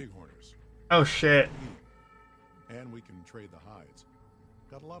 Bighorners. Oh shit. And we can trade the hides.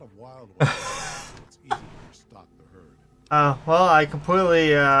 Got a lot of wild ones, so it's easy to stock the herd. Well, I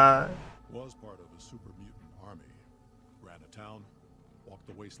completely, Was part of a super mutant army. Ran a town, walked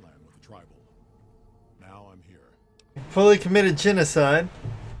the wasteland with a tribal. Now I'm here. fully committed genocide.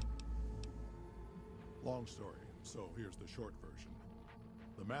 Long story, so here's the short version.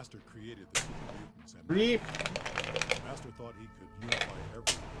 The Master created the super mutants and Reap. the Master thought he could unify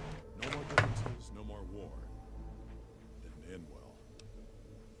everyone. No more differences, no more war. Didn't end well.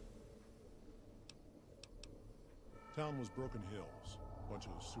 Town was Broken Hills. Bunch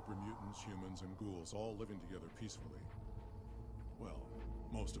of super mutants, humans, and ghouls all living together peacefully. Well,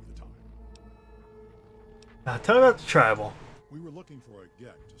 most of the time. Now tell me about the tribal. We were looking for a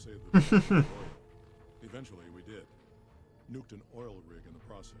Gek to save the oil. Eventually, we did. Nuked an oil rig in the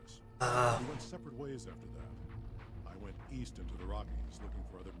process. We went separate ways after that. I went east into the Rockies looking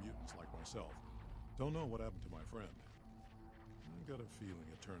for other mutants like myself. Don't know what happened to my friend. I got a feeling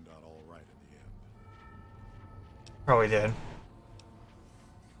it turned out all right in the end. Probably did.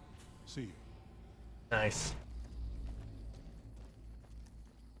 See you. Nice.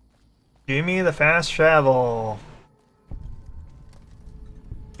 Give me the fast travel.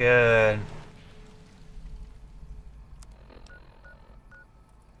 Good.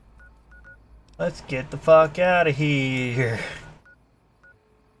 Let's get the fuck out of here.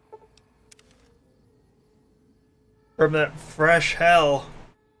 From that fresh hell.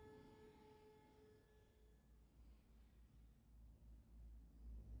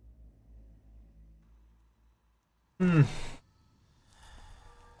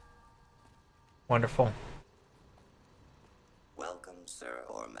 Wonderful. Welcome, sir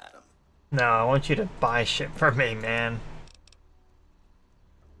or madam. No, I want you to buy shit for me, man.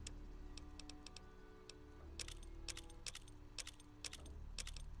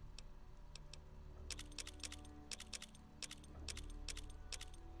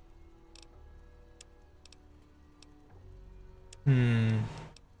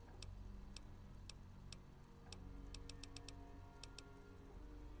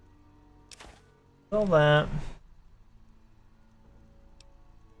 Sell that.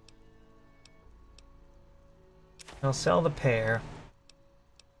 I'll sell the pair.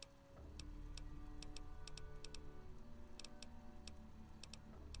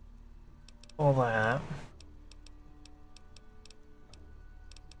 All that.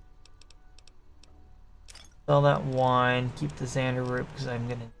 Sell that wine. Keep the Xander root because I'm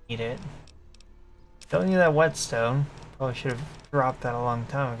gonna need it. Don't need that whetstone. Probably should have dropped that a long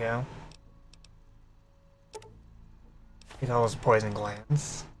time ago. Take all those poison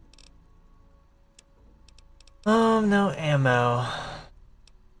glands. No ammo.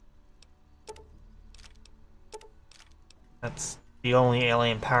 That's the only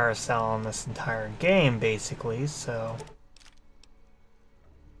alien power cell in this entire game, basically, so...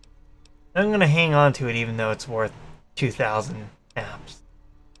 I'm gonna hang on to it even though it's worth 2,000 apps.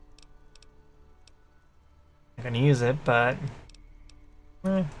 I'm gonna use it, but...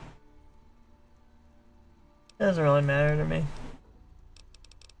 doesn't really matter to me.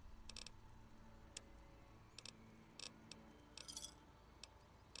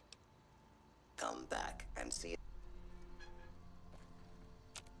 Come back and see.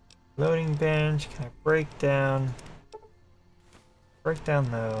 Loading bench, can I break down? Break down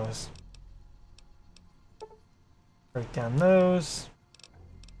those. Break down those.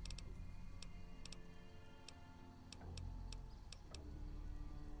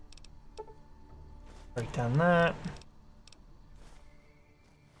 Break down that.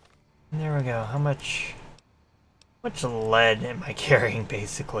 And there we go. How much lead am I carrying,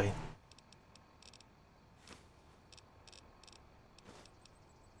 basically?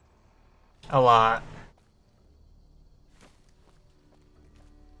 A lot.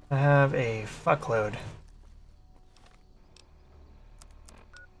 I have a fuckload.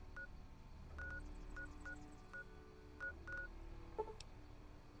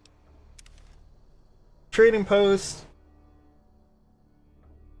 Trading post.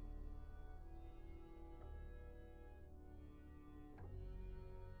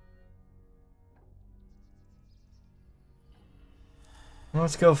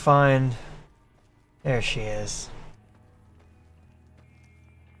 Let's go find... There she is.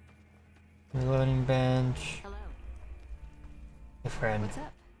 Reloading bench. Hello. Hey, friend. What's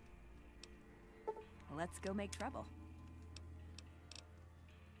up? Let's go make trouble.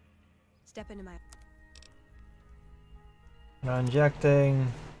 Step into my... Not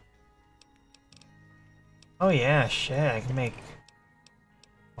injecting. Oh yeah, shit, I can make...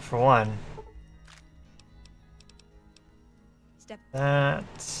 Well, for one. Step. That.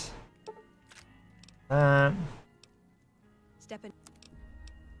 Step in.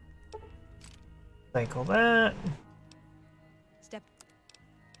 Cycle that. Step.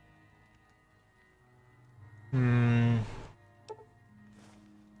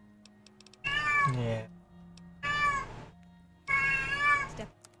 Yeah. Step.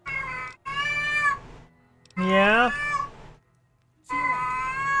 Yeah. See you later.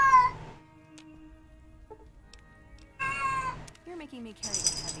 You're making me carry that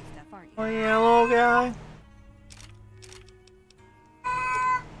heavy stuff, aren't you? Oh yeah, little guy.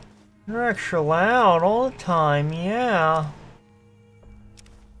 You're extra loud all the time, yeah.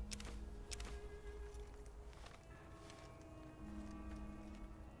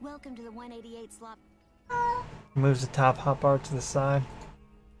 Welcome to the 188 slot. Moves the top hotbar to the side.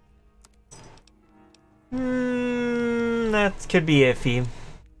 That could be iffy.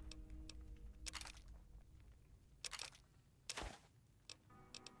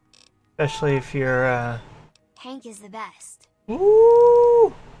 Especially if you're, Hank is the best.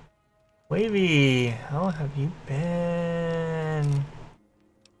 Ooh! Wavy, how have you been?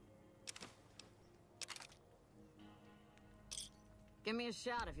 Give me a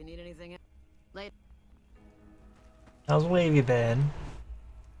shout if you need anything. Later. How's Wavy been?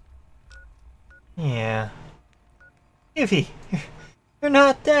 Yeah. Wavy, you're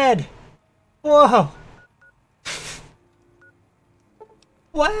not dead! Whoa!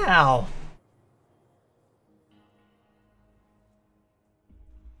 Wow!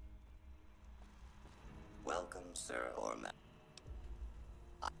 Welcome, sir or madam.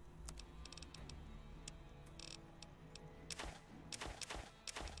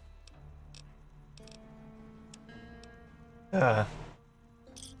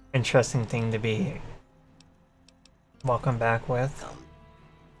 Interesting thing to be welcome back with. Come.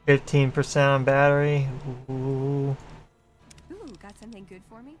 15% on battery. Ooh. Ooh, got something good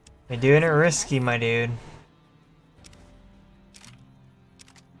for me? You're doing it risky, my dude.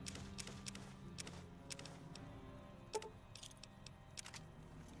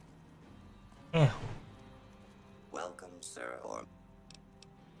 Yeah. Welcome, sir or...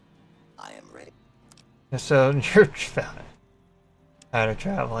 I am ready. So you're out of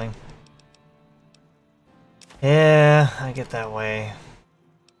traveling. Yeah, I get that way.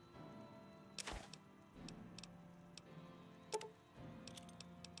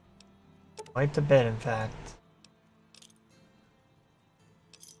 Quite a bit, in fact.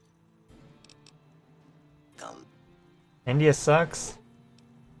 Come. India sucks.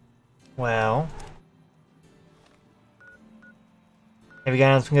 Well, have you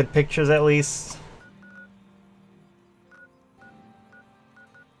gotten some good pictures at least?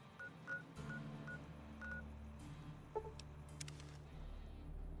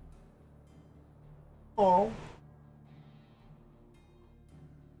 Oh.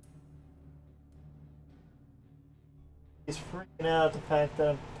 He's freaking out at the fact that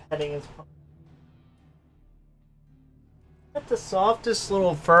I'm petting his paw. Got the softest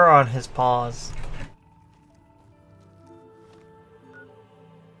little fur on his paws.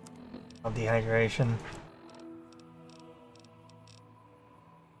 Of dehydration.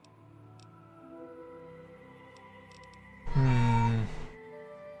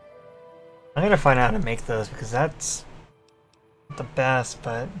 I'm gonna find out how to make those because that's not the best,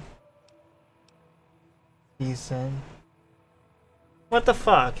 but decent. What the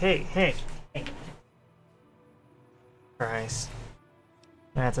fuck? Hey. Christ.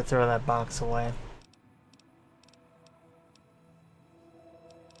 I have to throw that box away.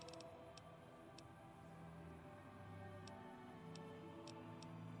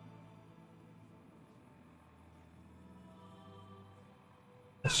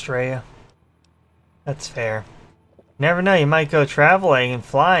 Australia. That's fair. Never know, you might go traveling and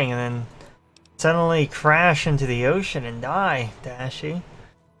flying and then suddenly crash into the ocean and die, Dashy.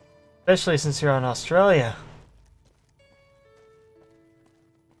 Especially since you're on Australia.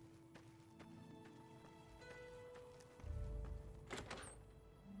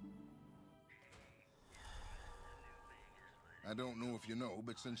 I don't know if you know,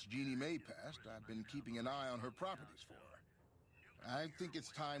 but since Jeannie May passed, I've been keeping an eye on her properties for her. I think it's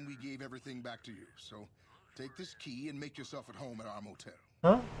time we gave everything back to you, so take this key and make yourself at home at our motel.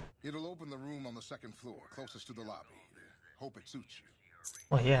 Huh? It'll open the room on the second floor, closest to the lobby. Hope it suits you.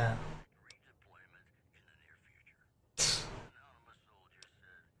 Well, yeah.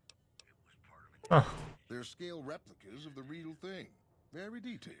 Huh. They're scale replicas of the real thing. Very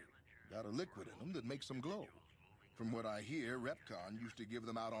detailed. Got a liquid in them that makes them glow. From what I hear, Repcon used to give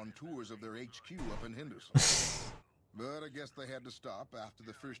them out on tours of their HQ up in Henderson. But I guess they had to stop after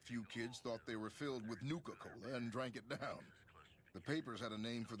the first few kids thought they were filled with Nuka-Cola and drank it down. The papers had a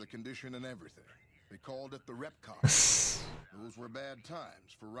name for the condition and everything. They called it the Repcon. Those were bad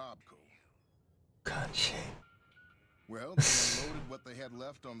times for Robco. God, shit. Well, they unloaded what they had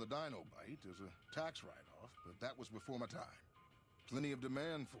left on the Dinobite as a tax write-off, but that was before my time. Plenty of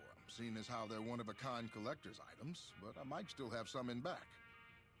demand for them, seeing as how they're one-of-a-kind collector's items, but I might still have some in back.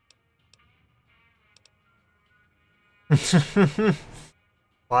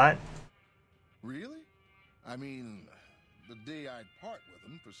 What? Really? I mean, the day I'd part with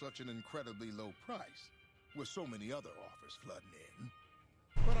them for such an incredibly low price, with so many other offers flooding in.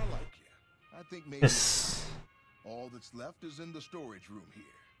 But I like you. I think maybe all that's left is in the storage room here.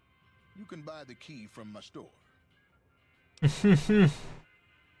 You can buy the key from my store.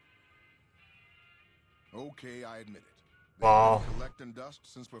 Okay, I admit it. They've Wow. been collecting dust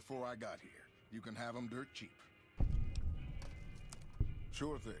since before I got here. You can have them dirt cheap.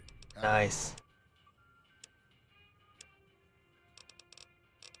 Sure thing. Nice.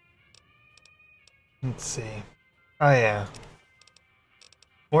 Let's see. Oh yeah.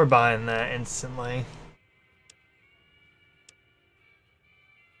 We're buying that instantly.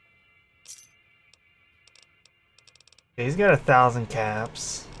 Okay, he's got 1,000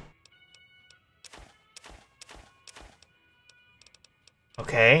 caps.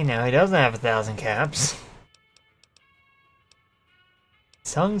 Okay, now he doesn't have 1,000 caps.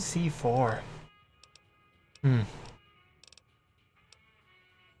 Sung C4.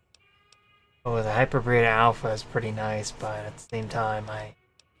 Oh, the Hyperbreed Alpha is pretty nice, but at the same time, I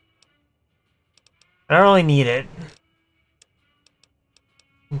don't really need it.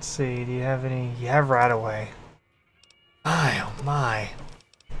 Let's see, do you have any? You have right away. Oh my.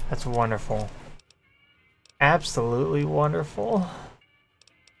 That's wonderful. Absolutely wonderful.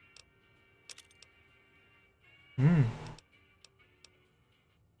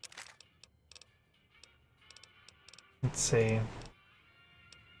 Let's see.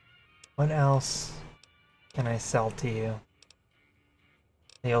 What else can I sell to you?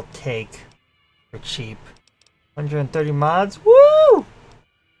 They'll take for cheap. 130 mods? Woo!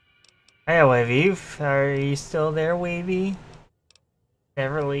 Hey, Wavy. Are you still there, Wavy?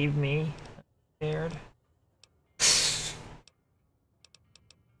 Never leave me. I'm scared.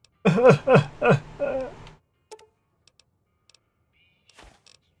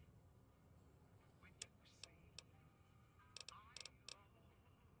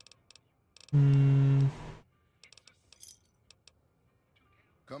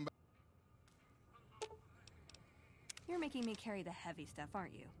 Come back. You're making me carry the heavy stuff,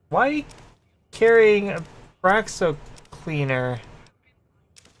 aren't you? Why are you carrying a Braxo cleaner?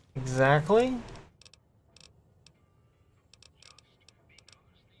 Exactly?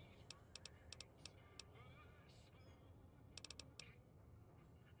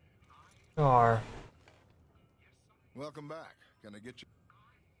 Sure. Welcome back. Can I get you?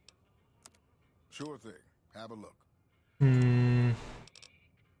 Sure thing. Have a look.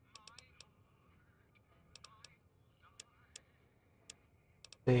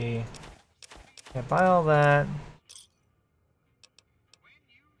 See. Yeah, buy all that.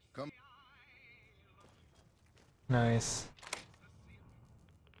 Come. Nice.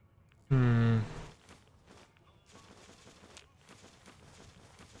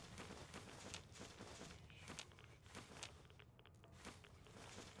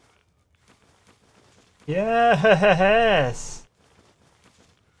 Yes.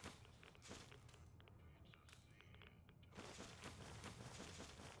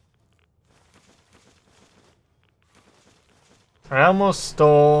 I almost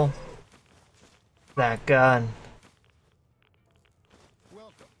stole that gun.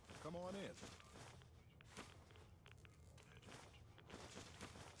 Welcome. Come on in.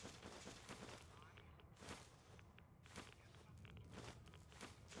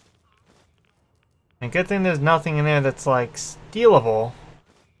 And good thing there's nothing in there that's like stealable.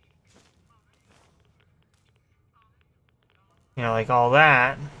 You know, like all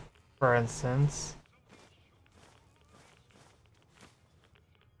that, for instance.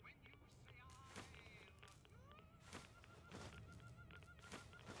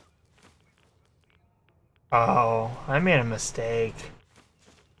 Oh, I made a mistake.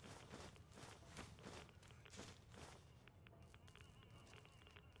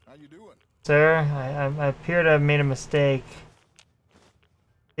 How you doing? Sir, I appear to have made a mistake.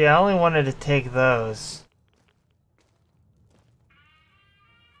 Yeah, I only wanted to take those.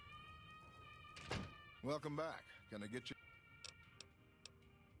 Welcome back. Can I get you?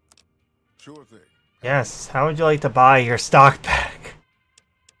 Sure thing. Yes, how would you like to buy your stock back?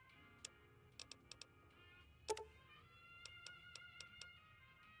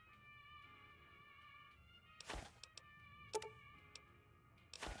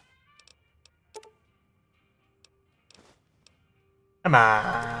 Come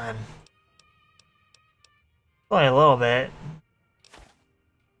on. Only a little bit.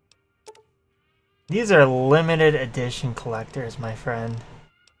 These are limited edition collectors, my friend.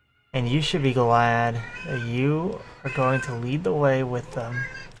 And you should be glad that you are going to lead the way with them.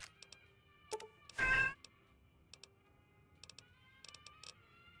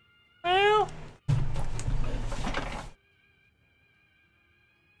 Well.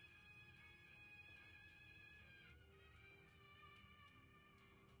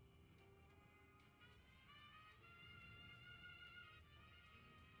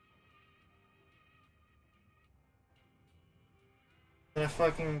 In a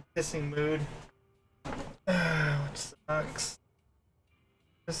fucking pissing mood. Which sucks.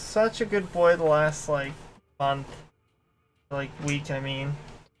 Was such a good boy the last, like, month. Like, week, I mean.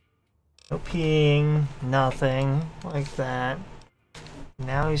 No peeing, nothing like that.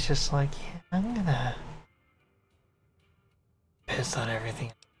 Now he's just like, yeah, I'm gonna piss on everything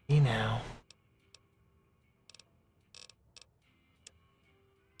I see now.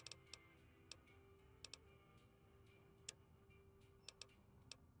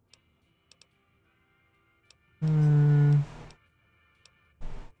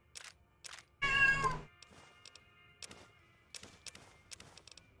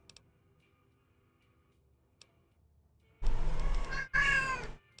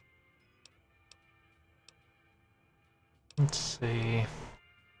 Let's see.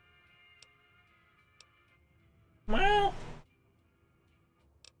 Well,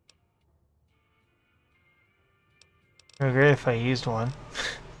 it would be great if I used one.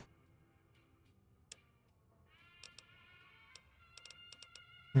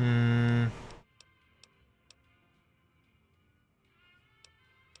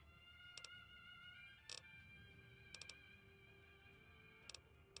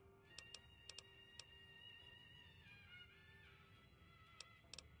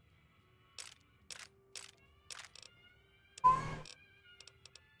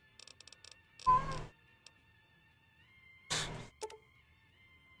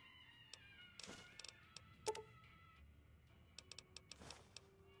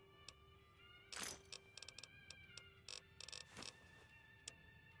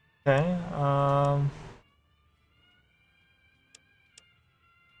 Okay,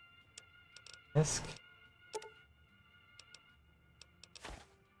 this.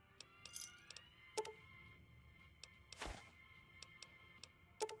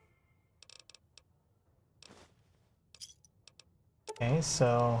 Okay,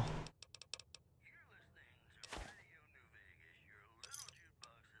 so.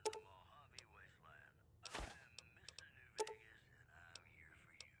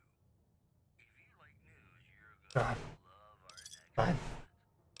 God. Bye.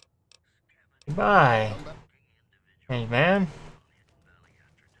 Goodbye. Hey, man.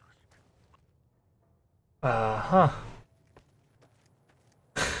 Huh.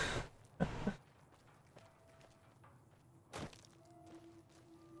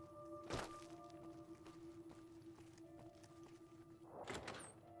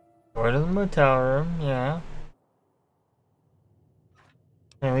 Go to the motel room, yeah.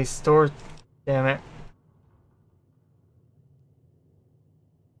 At least store. Damn it.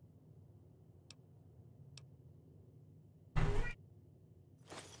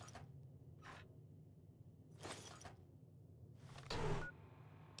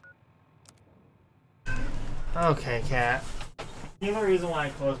 Okay, cat. The only reason why I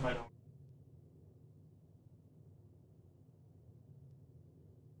closed my door.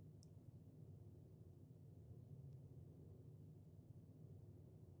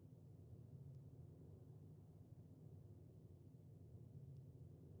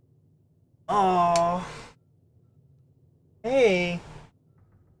 Oh. Hey.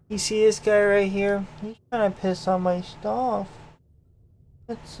 You see this guy right here? He's trying to piss on my stuff.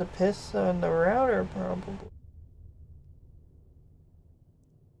 It's a piss on the router, probably.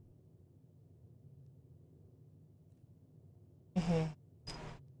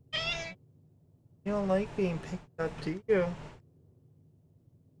 You don't like being picked up, do you?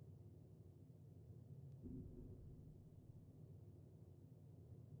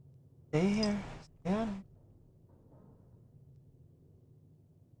 Stay here. Stay on.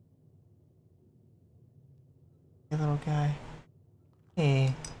 Hey, little guy.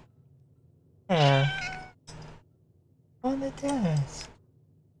 Hey. Yeah. On the desk.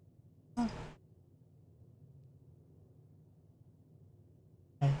 Huh.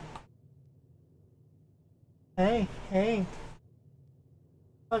 Hey, hey.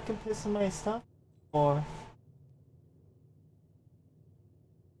 Fucking pissing my stuff for.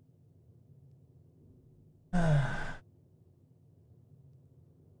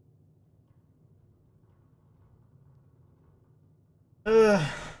 Ugh.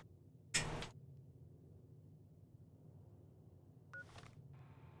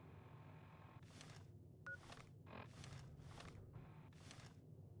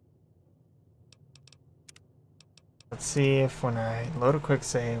 Let's see if when I load a quick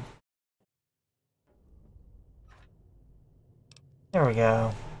save. There we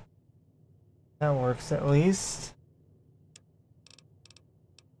go. That works at least.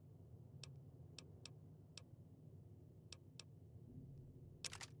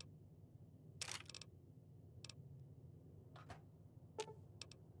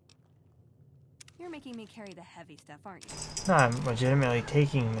 You're making me carry the heavy stuff, aren't you? No, I'm legitimately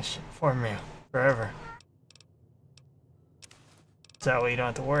taking this shit for me forever. So that way you don't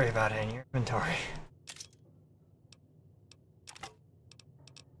have to worry about it in your inventory.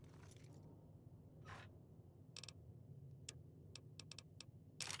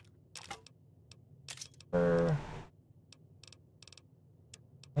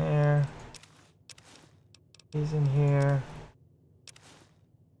 He's in here.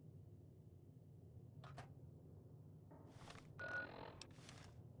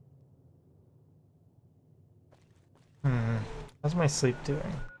 How's my sleep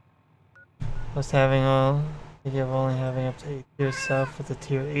doing? Was having a idea of only having up to 8 tier stuff with the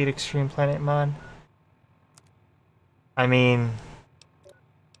tier 8 extreme planet mod. I mean,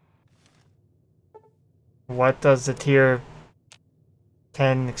 what does the tier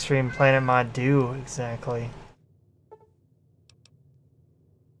 10 extreme planet mod do exactly?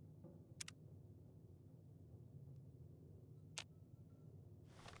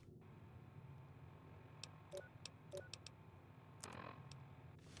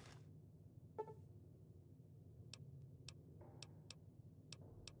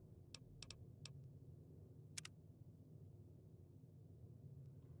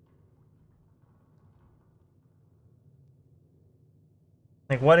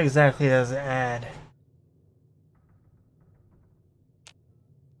 Like, what exactly does it add?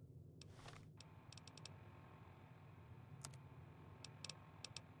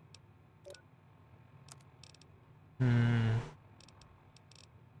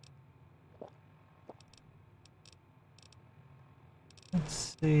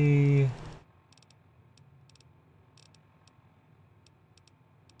 Let's see.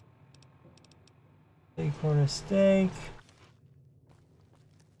 Steak corner steak.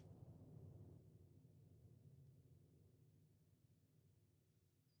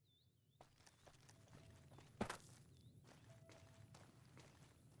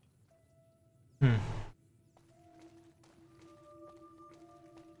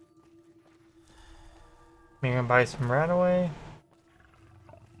 Maybe gonna buy some Radaway.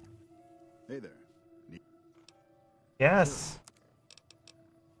 Hey there. Yes.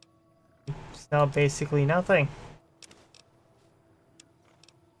 It's now basically nothing.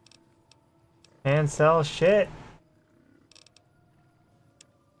 And sell shit.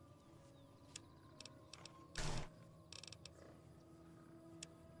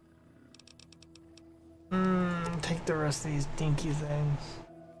 Take the rest of these dinky things.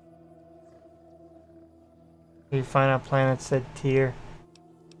 We find a planet said tier.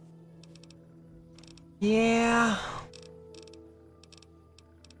 Yeah.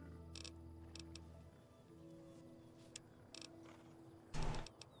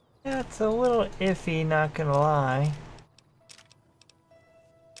 That's a little iffy, not gonna lie.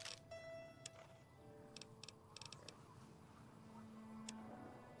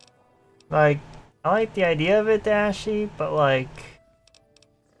 Like, I like the idea of it, Dashy, but like...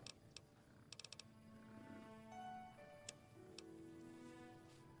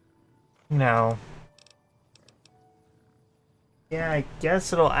 No. Yeah, I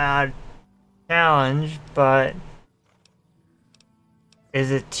guess it'll add challenge, but... Is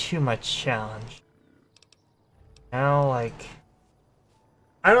it too much challenge? Now, like...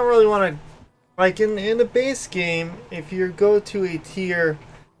 I don't really want to... Like, in the base game, if you go to a tier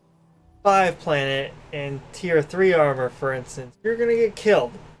 5 planet and tier 3 armor, for instance, you're gonna get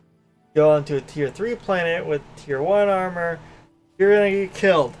killed. Go onto a tier 3 planet with tier 1 armor, you're gonna get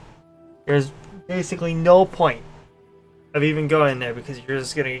killed. There's basically no point of even going there because you're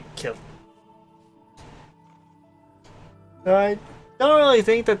just gonna get killed. So I don't really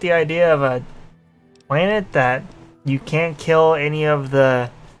think that the idea of a planet that you can't kill any of the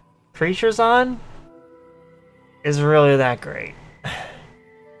creatures on is really that great.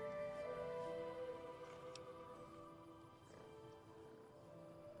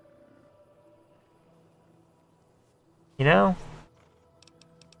 You know?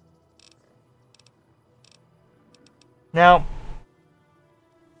 Now,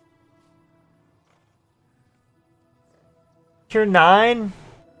 tier 9,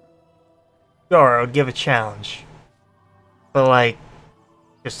 sure, I'll give a challenge. But like,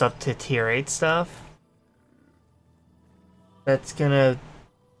 just up to tier 8 stuff, that's gonna...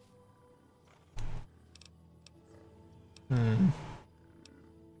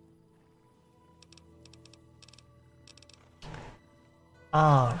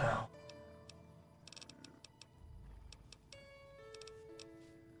 Oh no.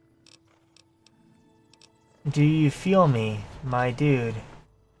 Do you feel me, my dude? What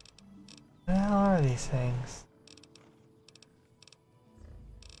the hell are these things?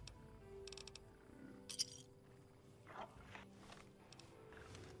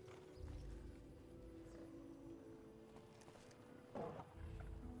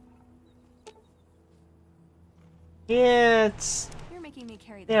 Yeah, it's... You're making me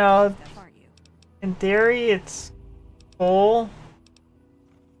carry You know, stuff, aren't you? in theory, it's cool.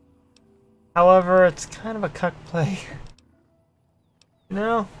 However, it's kind of a cuck play. You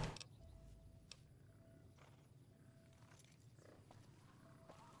know?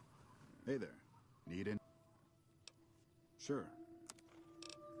 Sure.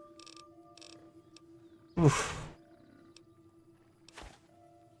 Oof.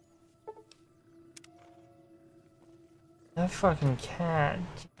 That fucking cat.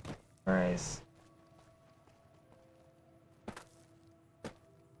 Christ.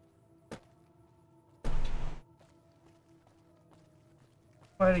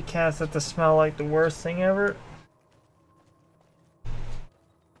 Why do cats have to smell like the worst thing ever?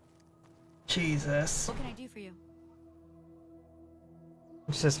 Jesus. What can I do for you?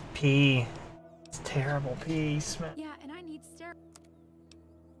 It's just pee. It's terrible pee smell. Yeah, and I need steroids.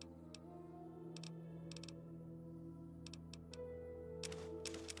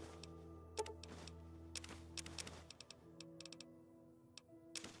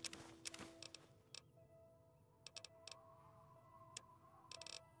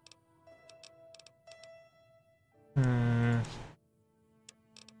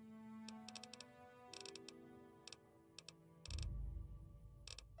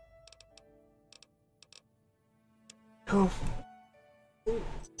 Oh.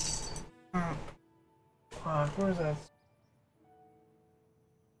 Fuck, where's that?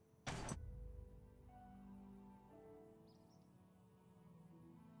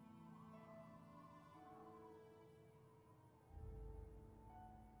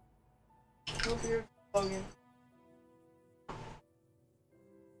 Over here, Logan.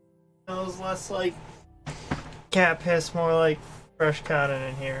 Smells less like cat piss, more like fresh cotton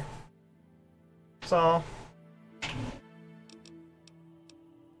in here. That's all.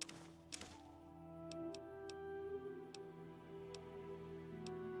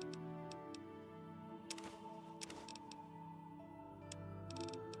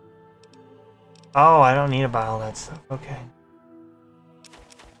 Oh, I don't need to buy all that stuff. Okay.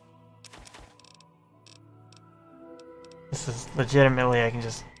 This is legitimately, I can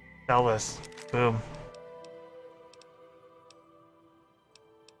just sell this. Boom.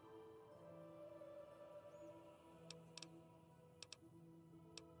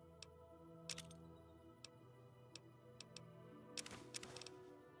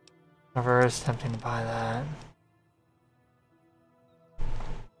 Never is tempting to buy that.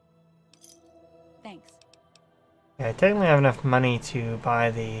 Thanks. Yeah, I technically have enough money to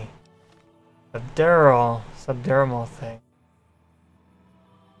buy the subdermal thing.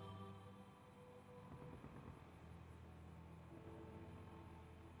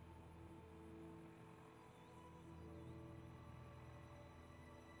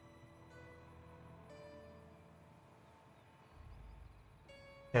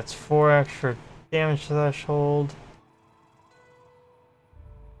 That's 4 extra damage threshold.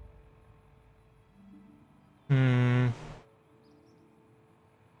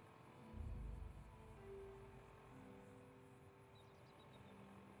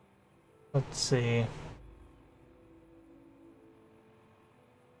 Let's see.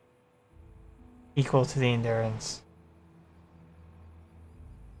 Equal to the endurance.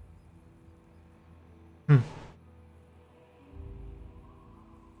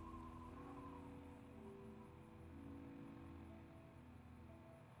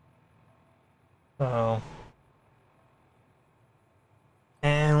 So.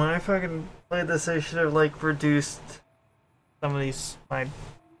 And when I fucking played this, I should have like reduced some of these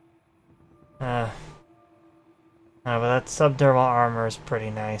but that subdermal armor is pretty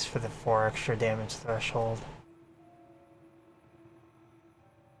nice for the 4 extra damage threshold.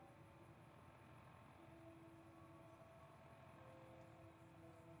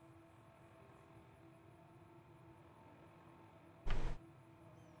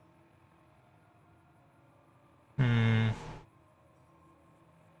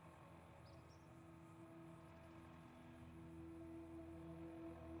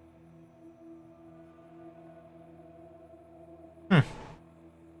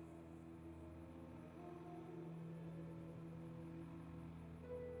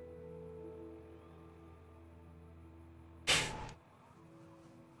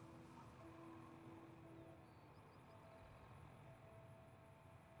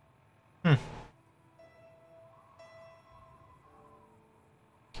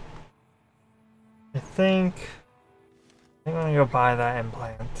 I think I'm gonna go buy that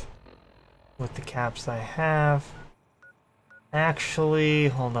implant with the caps I have. Actually,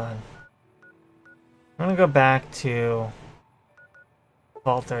 hold on. I'm gonna go back to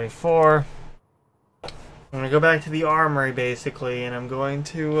Vault 34. I'm gonna go back to the armory basically, and I'm going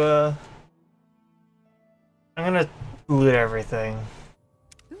to I'm gonna loot everything.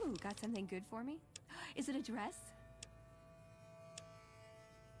 Ooh, got something good for me? Is it a dress?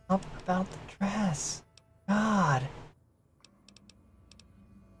 How about the dress? God.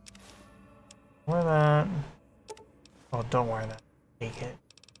 Or that. Oh, don't worry about it. Take it.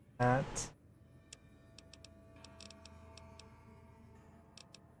 That.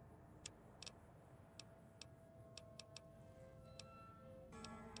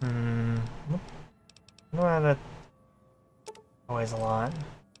 Nope. No, that always a lot.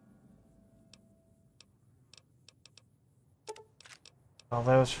 All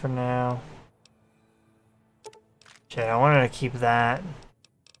those for now. Shit, I wanted to keep that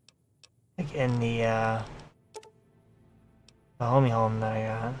like in the homie home that I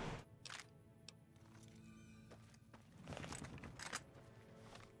got.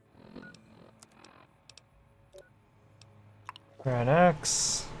 Red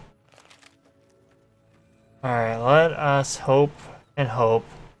X. Alright, let us hope and hope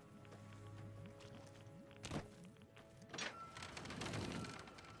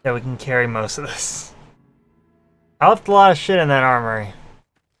that we can carry most of this. I left a lot of shit in that armory.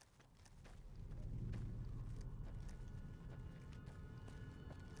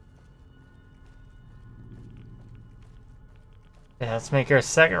 Yeah, let's make our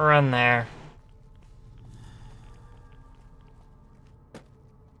second run there.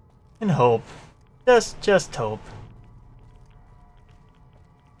 And hope. Just hope.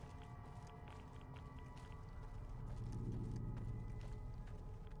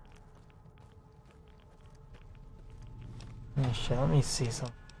 Oh shit, let me see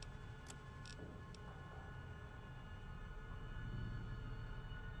something.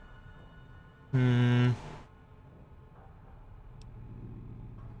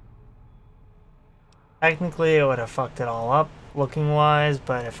 Technically, it would have fucked it all up, looking wise,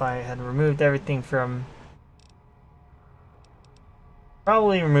 but if I had removed everything from...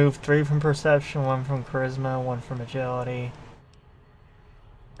 Probably removed 3 from perception, 1 from charisma, 1 from agility.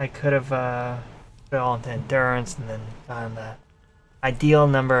 I could have fell into endurance and then gotten the ideal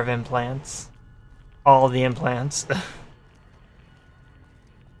number of implants. All the implants.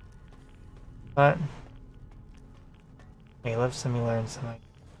 But... Hey, live some, you learn something.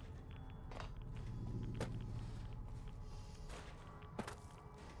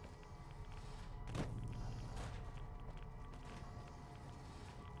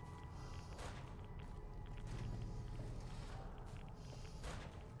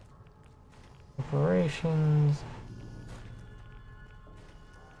 Operations.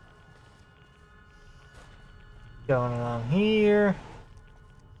 Going along here.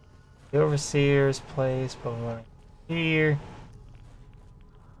 The overseer's place, but we're going here.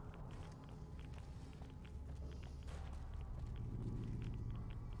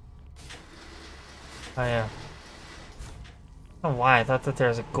 Oh yeah. I don't know why I thought that there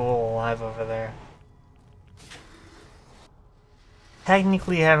was a ghoul alive over there.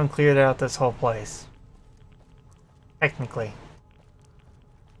 Technically, I haven't cleared out this whole place. Technically.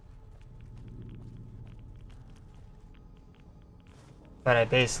 But I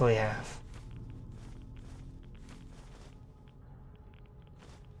basically have.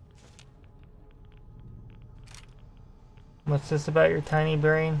 What's this about your tiny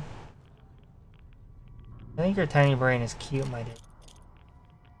brain? I think your tiny brain is cute, my dude.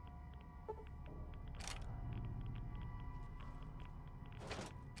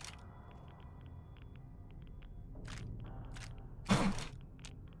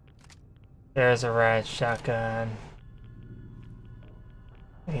 There's a riot shotgun.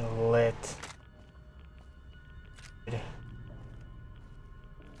 Be lit.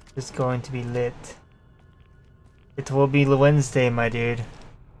 It's going to be lit. It will be Wednesday, my dude.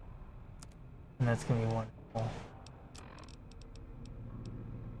 And that's gonna be wonderful.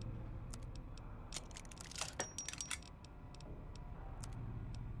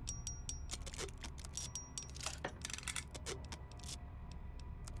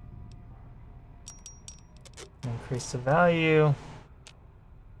 Increase the value.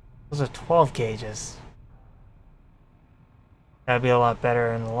 Those are 12 gauges. That'd be a lot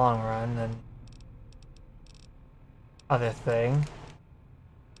better in the long run than other thing.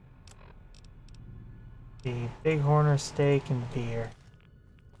 The bighorner steak and beer.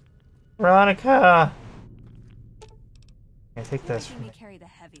 Veronica! I take this from me. Carry the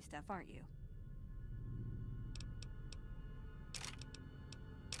heavy stuff, aren't you?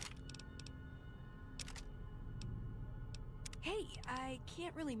 Hey, I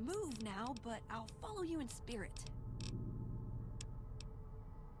can't really move now, but I'll follow you in spirit.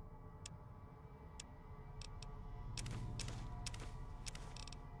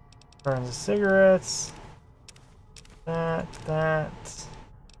 Burns the cigarettes. That.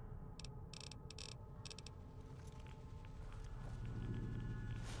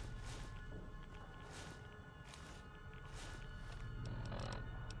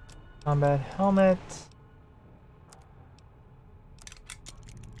 Combat helmet.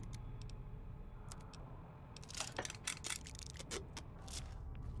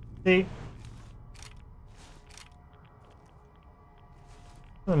 See?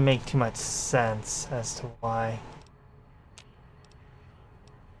 Doesn't make too much sense as to why.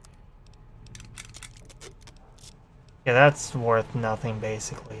 Yeah, that's worth nothing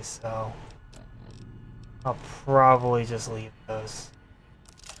basically, so I'll probably just leave those.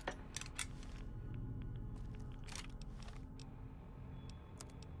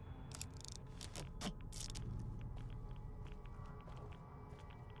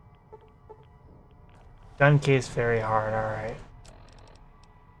 Gun case very hard, alright.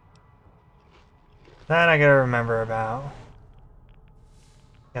 That I gotta remember about.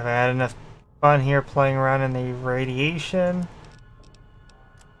 Have I had enough fun here playing around in the radiation?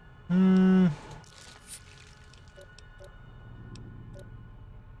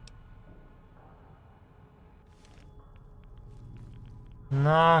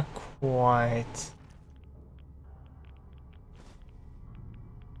 Not quite.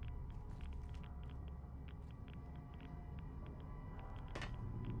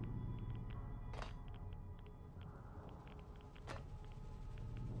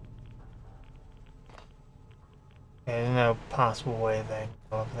 There's no possible way they can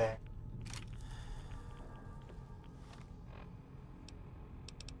go up there.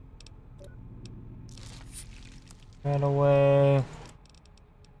 Right away.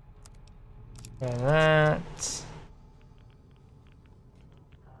 And that.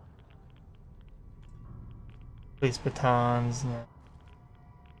 Police batons. No.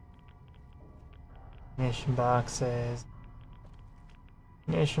 Ammunition boxes.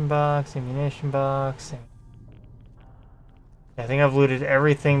 Ammunition box, ammunition box. I think I've looted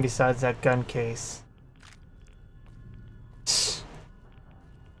everything besides that gun case. So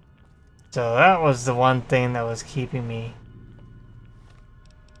that was the one thing that was keeping me.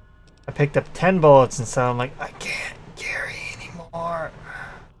 I picked up 10 bullets and so I'm like, I can't carry anymore.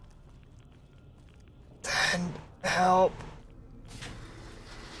 10, help.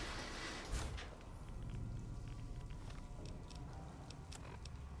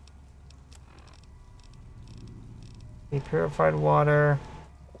 The purified water.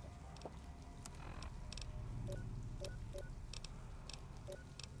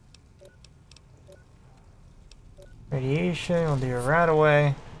 Radiation, we'll do it right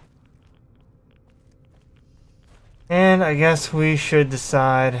away. And I guess we should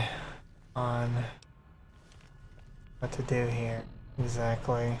decide on what to do here.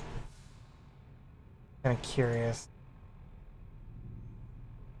 Exactly. Kind of curious.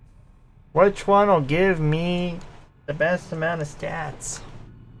 Which one will give me the best amount of stats?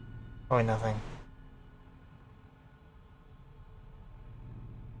 Probably nothing.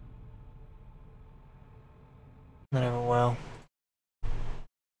 None of it will.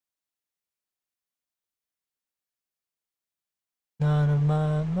 None of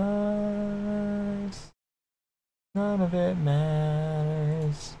my matters. None of it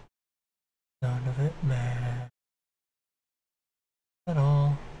matters. None of it matters at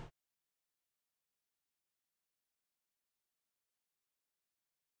all.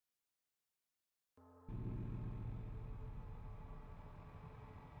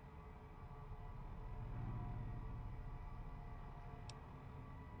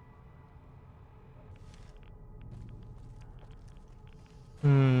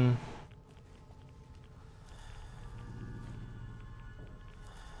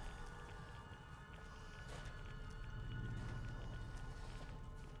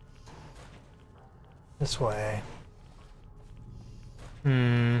 This way.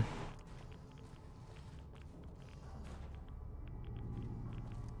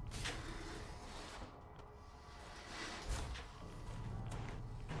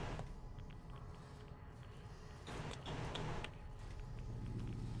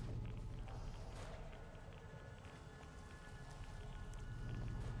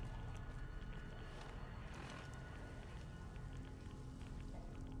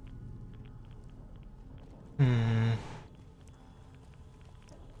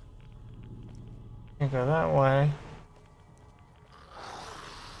 Can't go that way.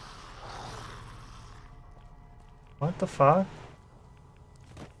 What the fuck?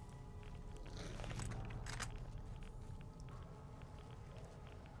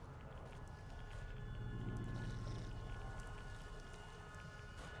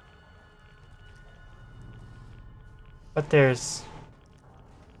 But there's...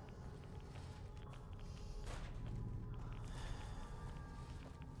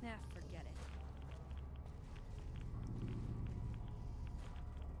 Nah, forget it.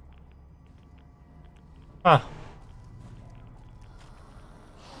 Huh.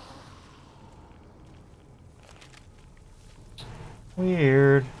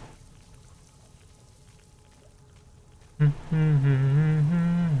 Weird.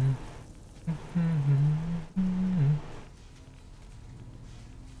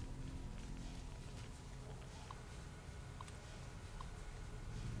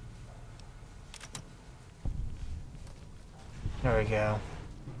 There we go.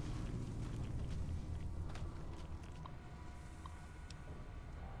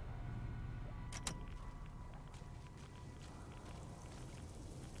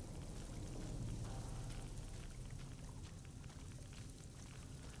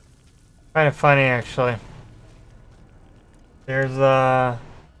 Kind of funny, actually. There's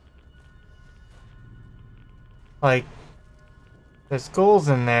like, there's goals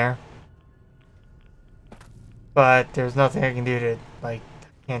in there, but there's nothing I can do to, like,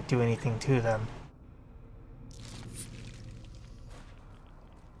 I can't do anything to them.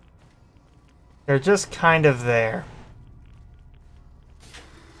 They're just kind of there.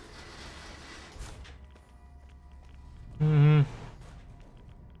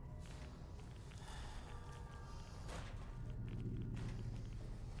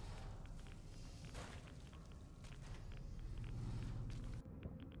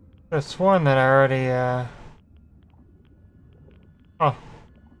 I could have sworn that I already, oh.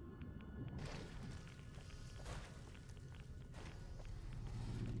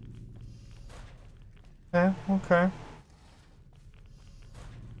 Okay, okay.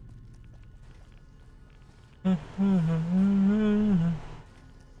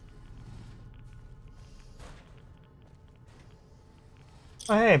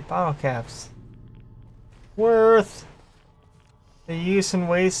 Oh, hey, bottle caps. Worth the use and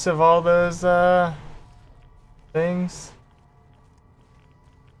waste of all those, things.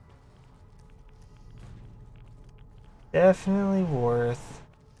 Definitely worth.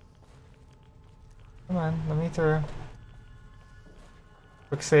 Come on, let me through.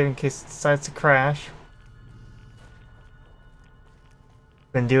 Quick save in case it decides to crash.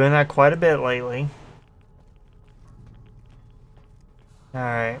 Been doing that quite a bit lately.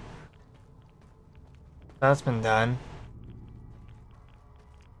 Alright. That's been done.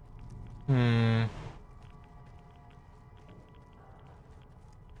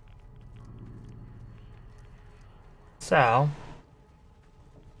 So,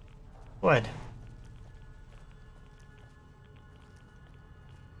 wood.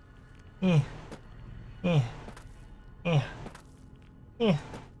 Yeah.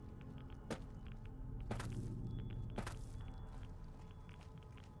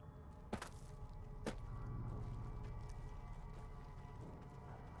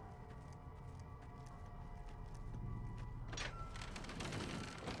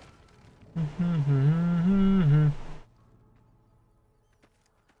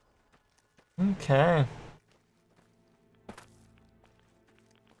 Okay.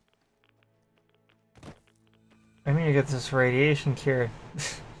 I need to get this radiation cured.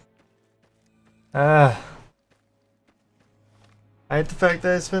 I hate the fact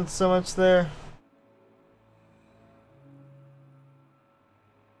that I spent so much there.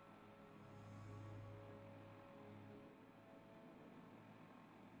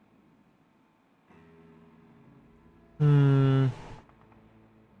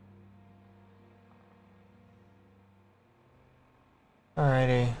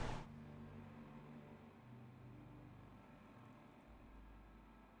 Alrighty.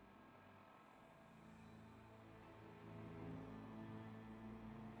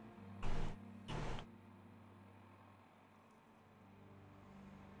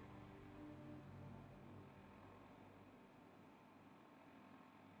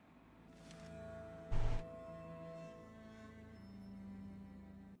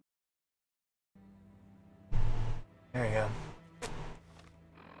 There you go.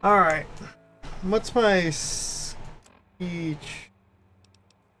 Alright. What's my speech?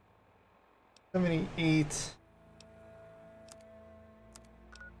 78.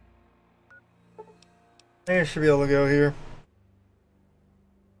 I should be able to go here.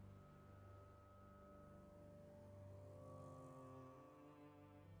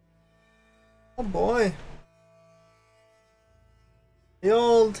 Oh boy. The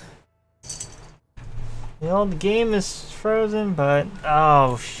old game is frozen, but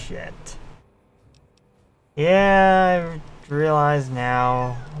oh shit. Yeah, I realize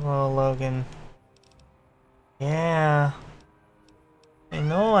now. Hello, Logan. Yeah. I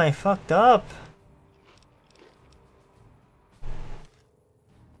know I fucked up.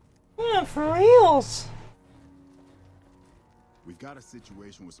 Yeah, for reals. We've got a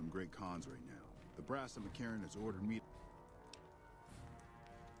situation with some great cons right now. The brass of McCarran has ordered me.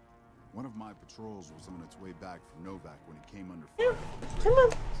 One of my patrols was on its way back from Novak when it came under fire. Come on.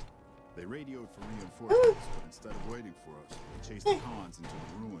 They radioed for reinforcements, but instead of waiting for us, they chased the cons into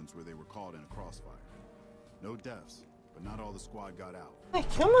the ruins where they were caught in a crossfire. No deaths, but not all the squad got out. Hey,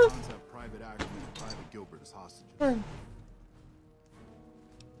 come on. The cons have Private Ackerman and Private Gilbert as hostages.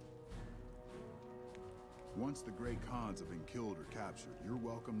 Once the great cons have been killed or captured, you're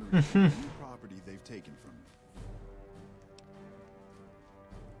welcome to retain any property they've taken from you.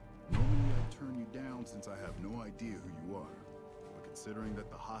 Normally I'd turn you down since I have no idea who you are. But considering that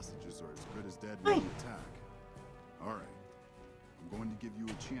the hostages are as good as dead when you attack. Alright. I'm going to give you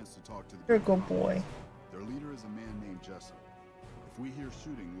a chance to talk to the You're a great good boy. cons. Their leader is a man named Jessup. If we hear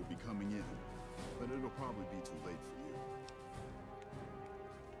shooting, we'll be coming in. But it'll probably be too late for you.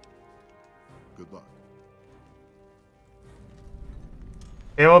 Good luck.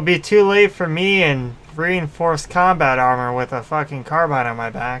 It will be too late for me in reinforced combat armor with a fucking carbine on my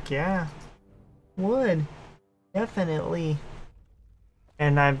back. Yeah. Would. Definitely.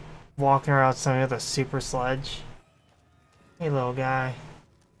 And I'm walking around some with a super sledge. Hey, little guy.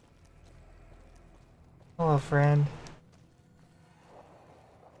 Hello, friend.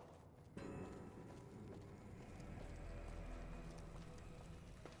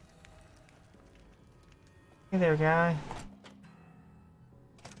 Hey there, guy.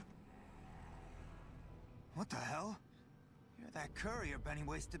 What the hell? You're that courier Benny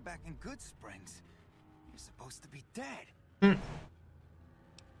wasted back in Good Springs. You're supposed to be dead.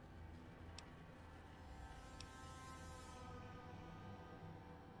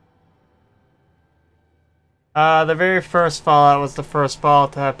 The very first Fallout was the first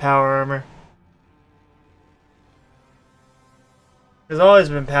Fallout to have power armor. There's always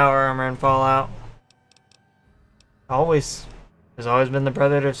been power armor in Fallout. Always. There's always been the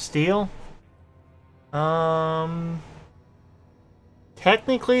Brotherhood of Steel.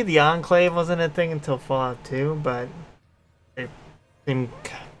 Technically, the Enclave wasn't a thing until Fallout 2, but they seem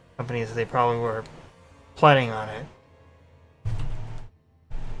companies they probably were planning on it.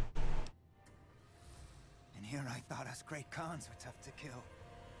 And here I thought us great cons were tough to kill.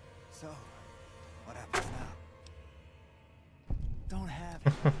 So, what happens now? Don't have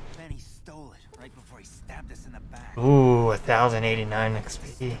it. Benny stole it right before he stabbed us in the back. Ooh, 1089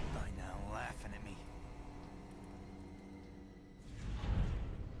 XP. By now, laughing at me.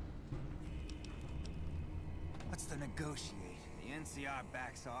 What's to negotiate? The NCR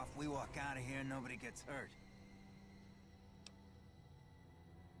backs off, we walk out of here, nobody gets hurt.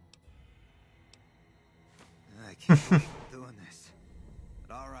 I can't believe we're doing this.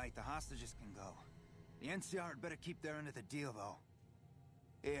 But alright, the hostages can go. The NCR had better keep their end of the deal, though.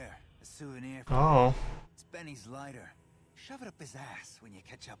 Here, a souvenir for Oh. It's Benny's lighter. Shove it up his ass when you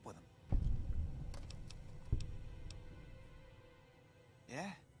catch up with him.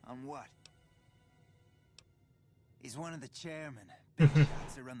 Yeah? On what? He's one of the chairmen. Big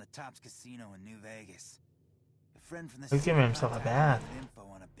shots that run the Tops Casino in New Vegas. A friend from the He's giving himself a bath. with info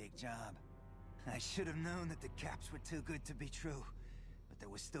on a big job. I should have known that the caps were too good to be true, but there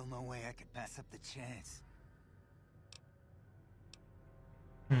was still no way I could pass up the chance.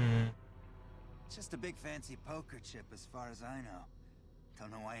 Just a big fancy poker chip as far as I know.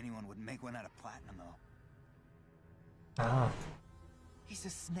 Don't know why anyone would make one out of platinum though. Oh. He's a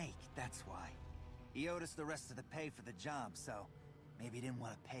snake, that's why. He owed us the rest of the pay for the job, so maybe he didn't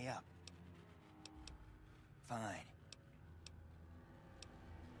want to pay up. Fine.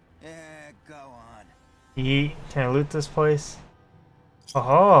 Yeah, go on. Yeet. Can I loot this place?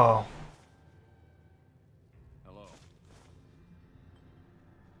 Oh. Hello.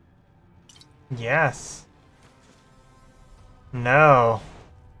 Yes. No.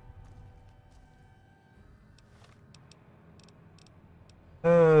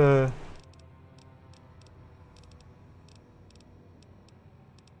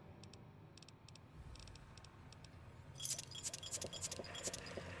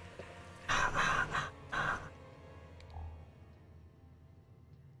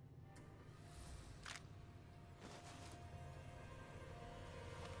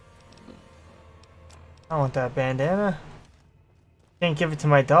 I want that bandana. Can't give it to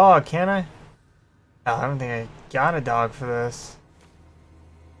my dog, can I? Oh, I don't think I got a dog for this.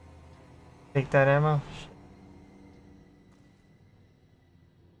 Take that ammo.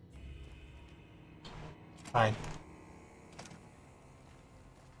 Fine.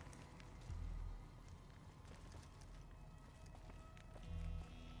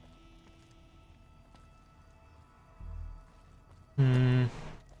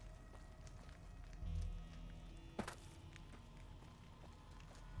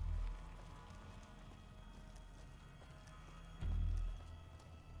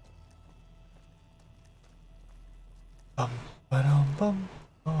 Bum, ba-dum, bum,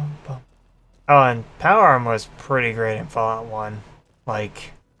 bum, bum. Oh, and Power Armor was pretty great in Fallout 1.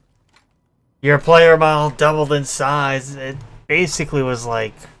 Like, your player model doubled in size. It basically was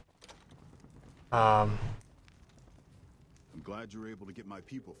like, I'm glad you were able to get my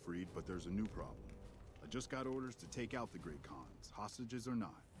people freed, but there's a new problem. I just got orders to take out the Great Khans, hostages or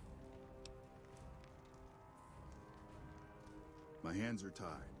not. My hands are tied.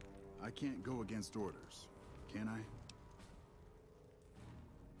 I can't go against orders, can I?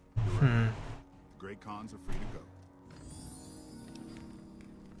 The Great Khans are free to go.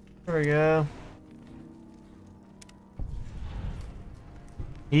 There we go.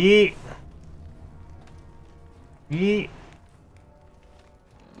 Yeet. Yeet.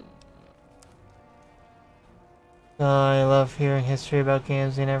 Oh, I love hearing history about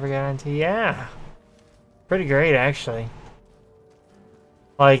games we never got into. Yeah. Pretty great, actually.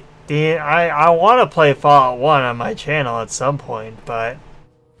 Like, I want to play Fallout 1 on my channel at some point, but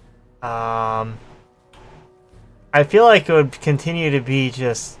I feel like it would continue to be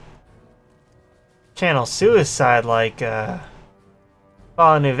just channel suicide like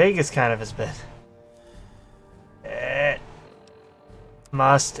Fallout New Vegas kind of has been.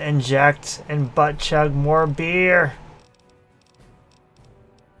 Must inject and butt chug more beer.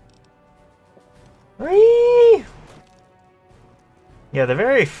 Whee! Yeah, the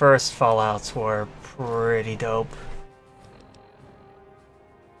very first Fallouts were pretty dope.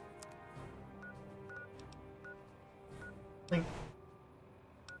 Like,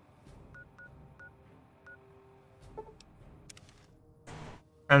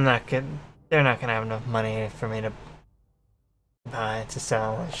 I'm not getting. They're not gonna have enough money for me to buy to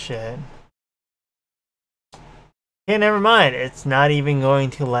sell this shit. Okay, never mind. It's not even going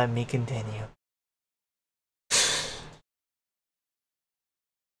to let me continue.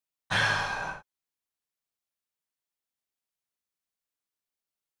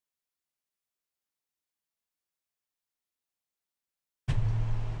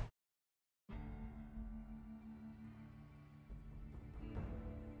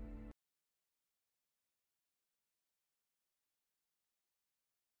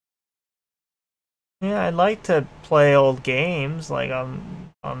 Yeah, I'd like to play old games like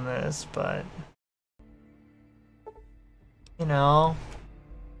on this, but you know.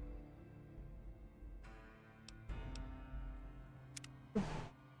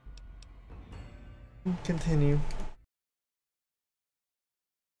 Continue.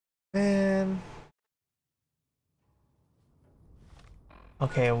 Man.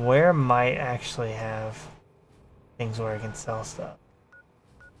 Okay, where might actually have things where I can sell stuff?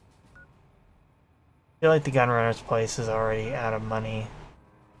 I feel like the Gunrunner's place is already out of money.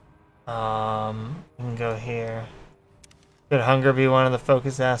 We can go here. Could hunger be one of the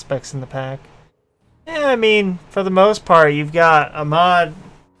focus aspects in the pack? Yeah, I mean, for the most part, you've got a mod.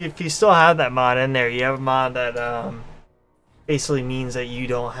 If you still have that mod in there, you have a mod that basically means that you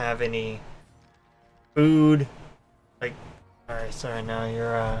don't have any food. Like, alright, sorry, now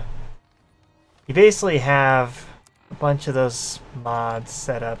you're you basically have a bunch of those mods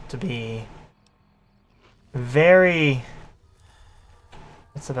set up to be very,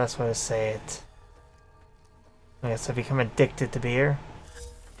 what's the best way to say it? I guess I become addicted to beer.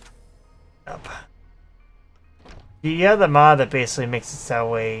 Up. You have the mod that basically makes it that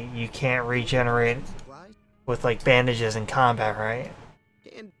way you can't regenerate with like bandages in combat, right?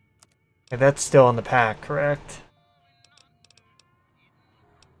 And that's still in the pack, correct?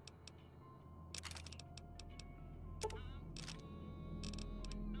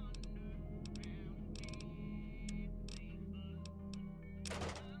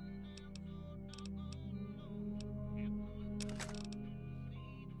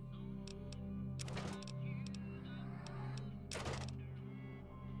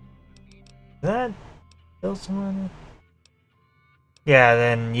 That kill someone? Yeah,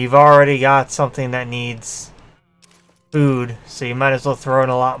 then you've already got something that needs food, so you might as well throw in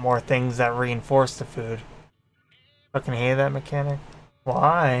a lot more things that reinforce the food. Fucking hate that mechanic.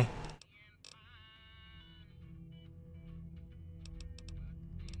 Why?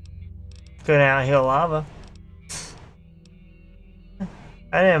 Couldn't out heal lava.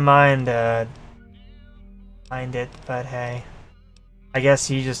 I didn't mind it, but hey. I guess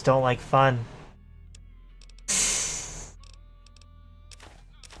you just don't like fun.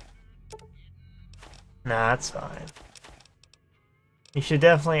 Nah, that's fine. You should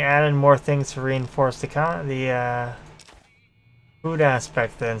definitely add in more things to reinforce the food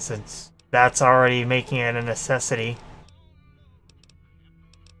aspect then, since that's already making it a necessity.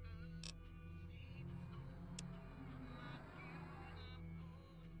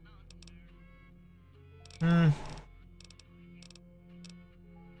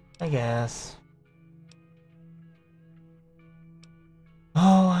 I guess.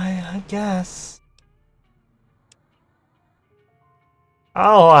 guess.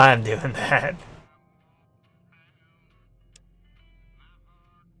 Oh, I'm doing that.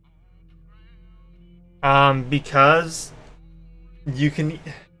 Because you can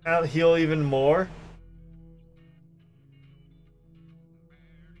out heal even more.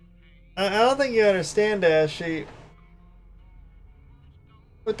 I don't think you understand, Ashley.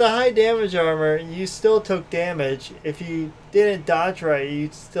 With the high damage armor, you still took damage. If you didn't dodge right,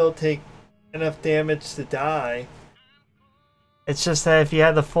 you'd still take enough damage to die. It's just that if you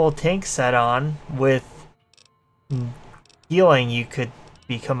had the full tank set on with healing, you could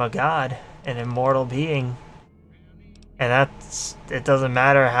become a god, an immortal being. And it doesn't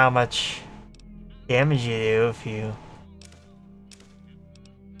matter how much damage you do if you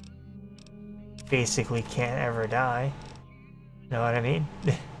basically can't ever die. Know what I mean?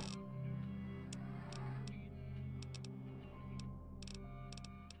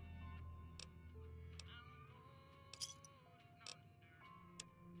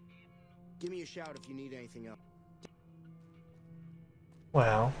 Give me a shout if you need anything else.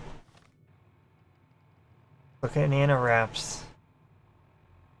 Well, look at Nana wraps.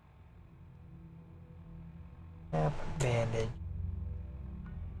 Wrap bandage.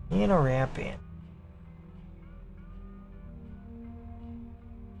 Nana wrap in.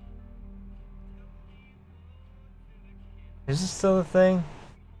 Is this still a thing?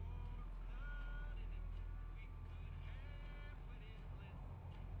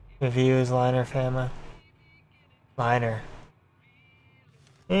 Review is liner fama. Liner.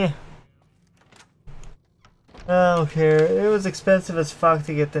 Eh. I don't care. It was expensive as fuck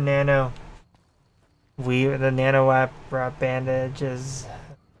to get the nano. The nano wrap bandages,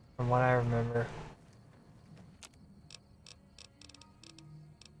 from what I remember.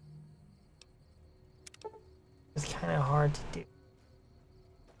 It's kind of hard to do.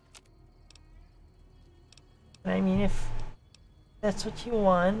 But I mean, if that's what you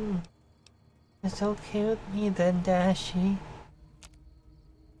want, it's okay with me then, Dashi.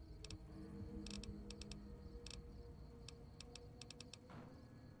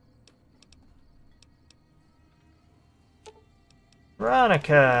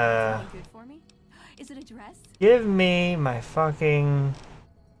 Veronica! Good for me? Is it a dress? Give me my fucking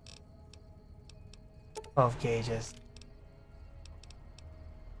 12 gauges.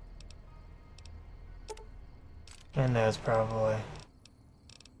 And those probably.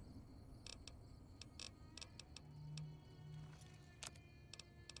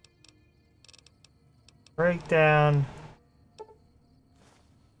 Breakdown.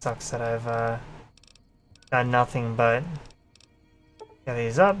 Sucks that I've got nothing but got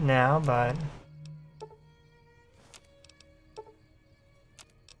these up now, but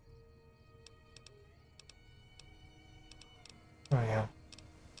there we go.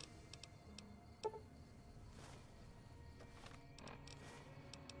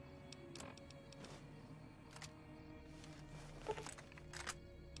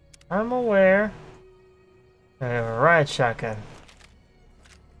 I'm aware. I have a riot shotgun.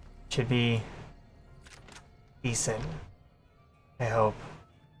 Should be decent. I hope.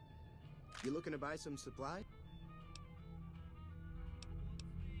 You looking to buy some supplies?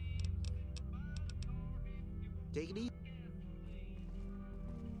 Take it easy.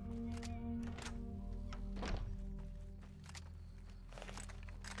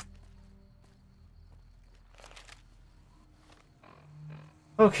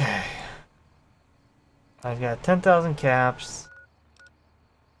 Okay. I've got 10,000 caps.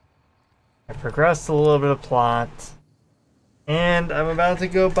 I progressed a little bit of plot. And I'm about to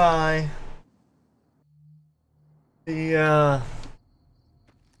go buy the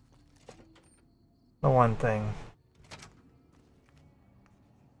one thing.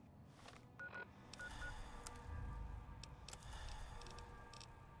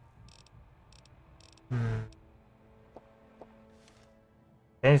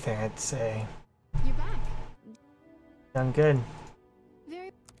 Anything, I'd say. You're back. Done good.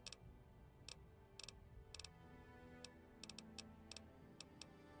 Very.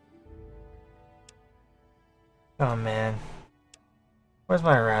 Oh man. Where's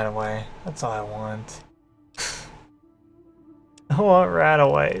my Rataway? That's all I want. I want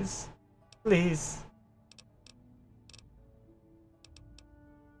Rataways. Please.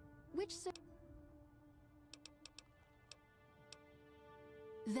 Which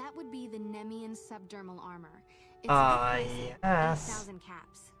that would be the Nemean subdermal armor. It's yes. 8,000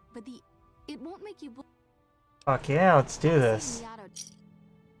 caps, but it won't make you. Fuck yeah, let's do this.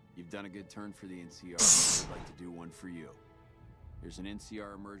 You've done a good turn for the NCR. I'd like to do one for you. There's an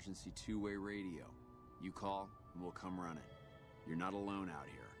NCR emergency two-way radio. You call, and we'll come running. You're not alone out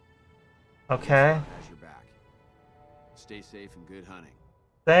here. Okay. Has your back. Stay safe and good hunting.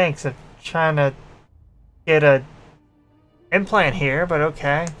 Thanks. I'm trying to get a implant here, but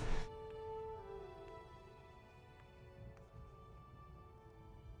okay.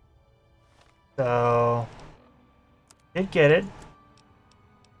 So, did get it.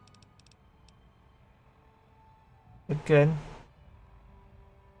 Good.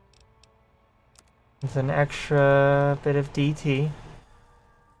 There's an extra bit of DT.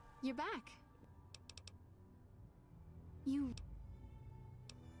 You're back. You...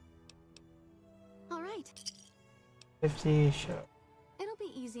 All right. 50 show. It'll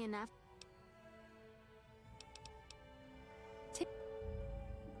be easy enough.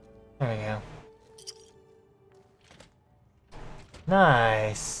 There we go.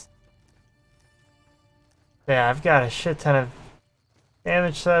 Nice. Yeah, I've got a shit ton of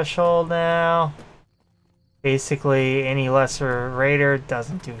damage threshold now. Basically, any lesser raider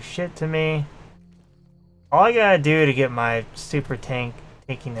doesn't do shit to me. All I gotta do to get my super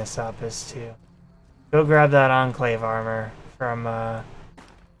tankiness up is to go grab that Enclave armor from our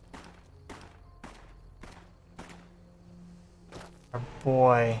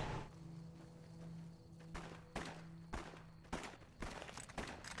boy.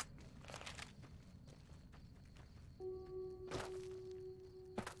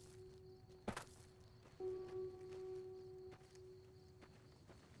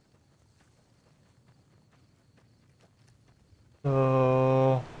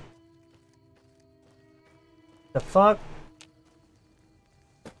 So, the fuck?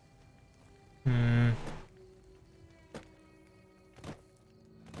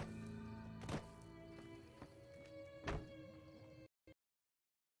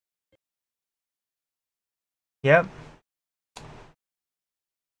 Yep.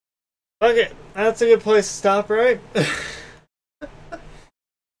 Okay, that's a good place to stop, right?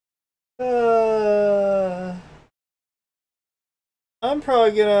 I'm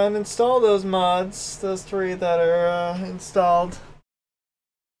probably gonna uninstall those mods, those 3 that are installed.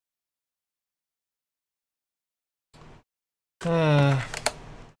 I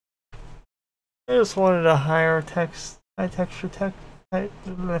just wanted a high texture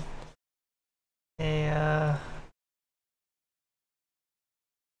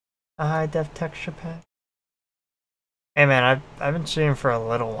a high def texture pack. Hey man, I've been streaming for a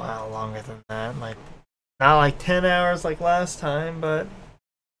little while longer than that, like not like 10 hours like last time, but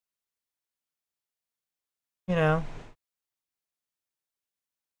you know,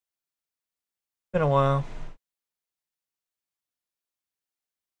 it's been a while.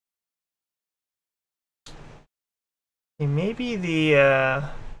 Okay, maybe the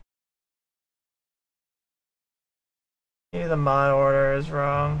mod order is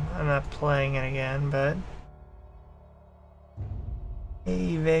wrong. I'm not playing it again, but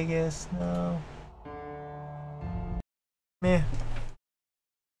hey Vegas, no. Meh.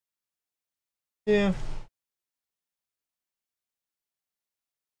 Yeah.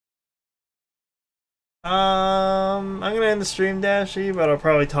 I'm gonna end the stream, Dashy, but I'll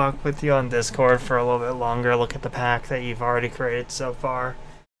probably talk with you on Discord for a little bit longer. Look at the pack that you've already created so far.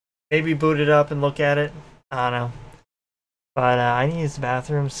 Maybe boot it up and look at it. I don't know. But I need to use the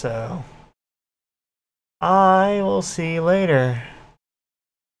bathroom, so I will see you later.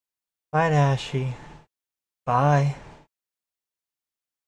 Bye, Dashy. Bye.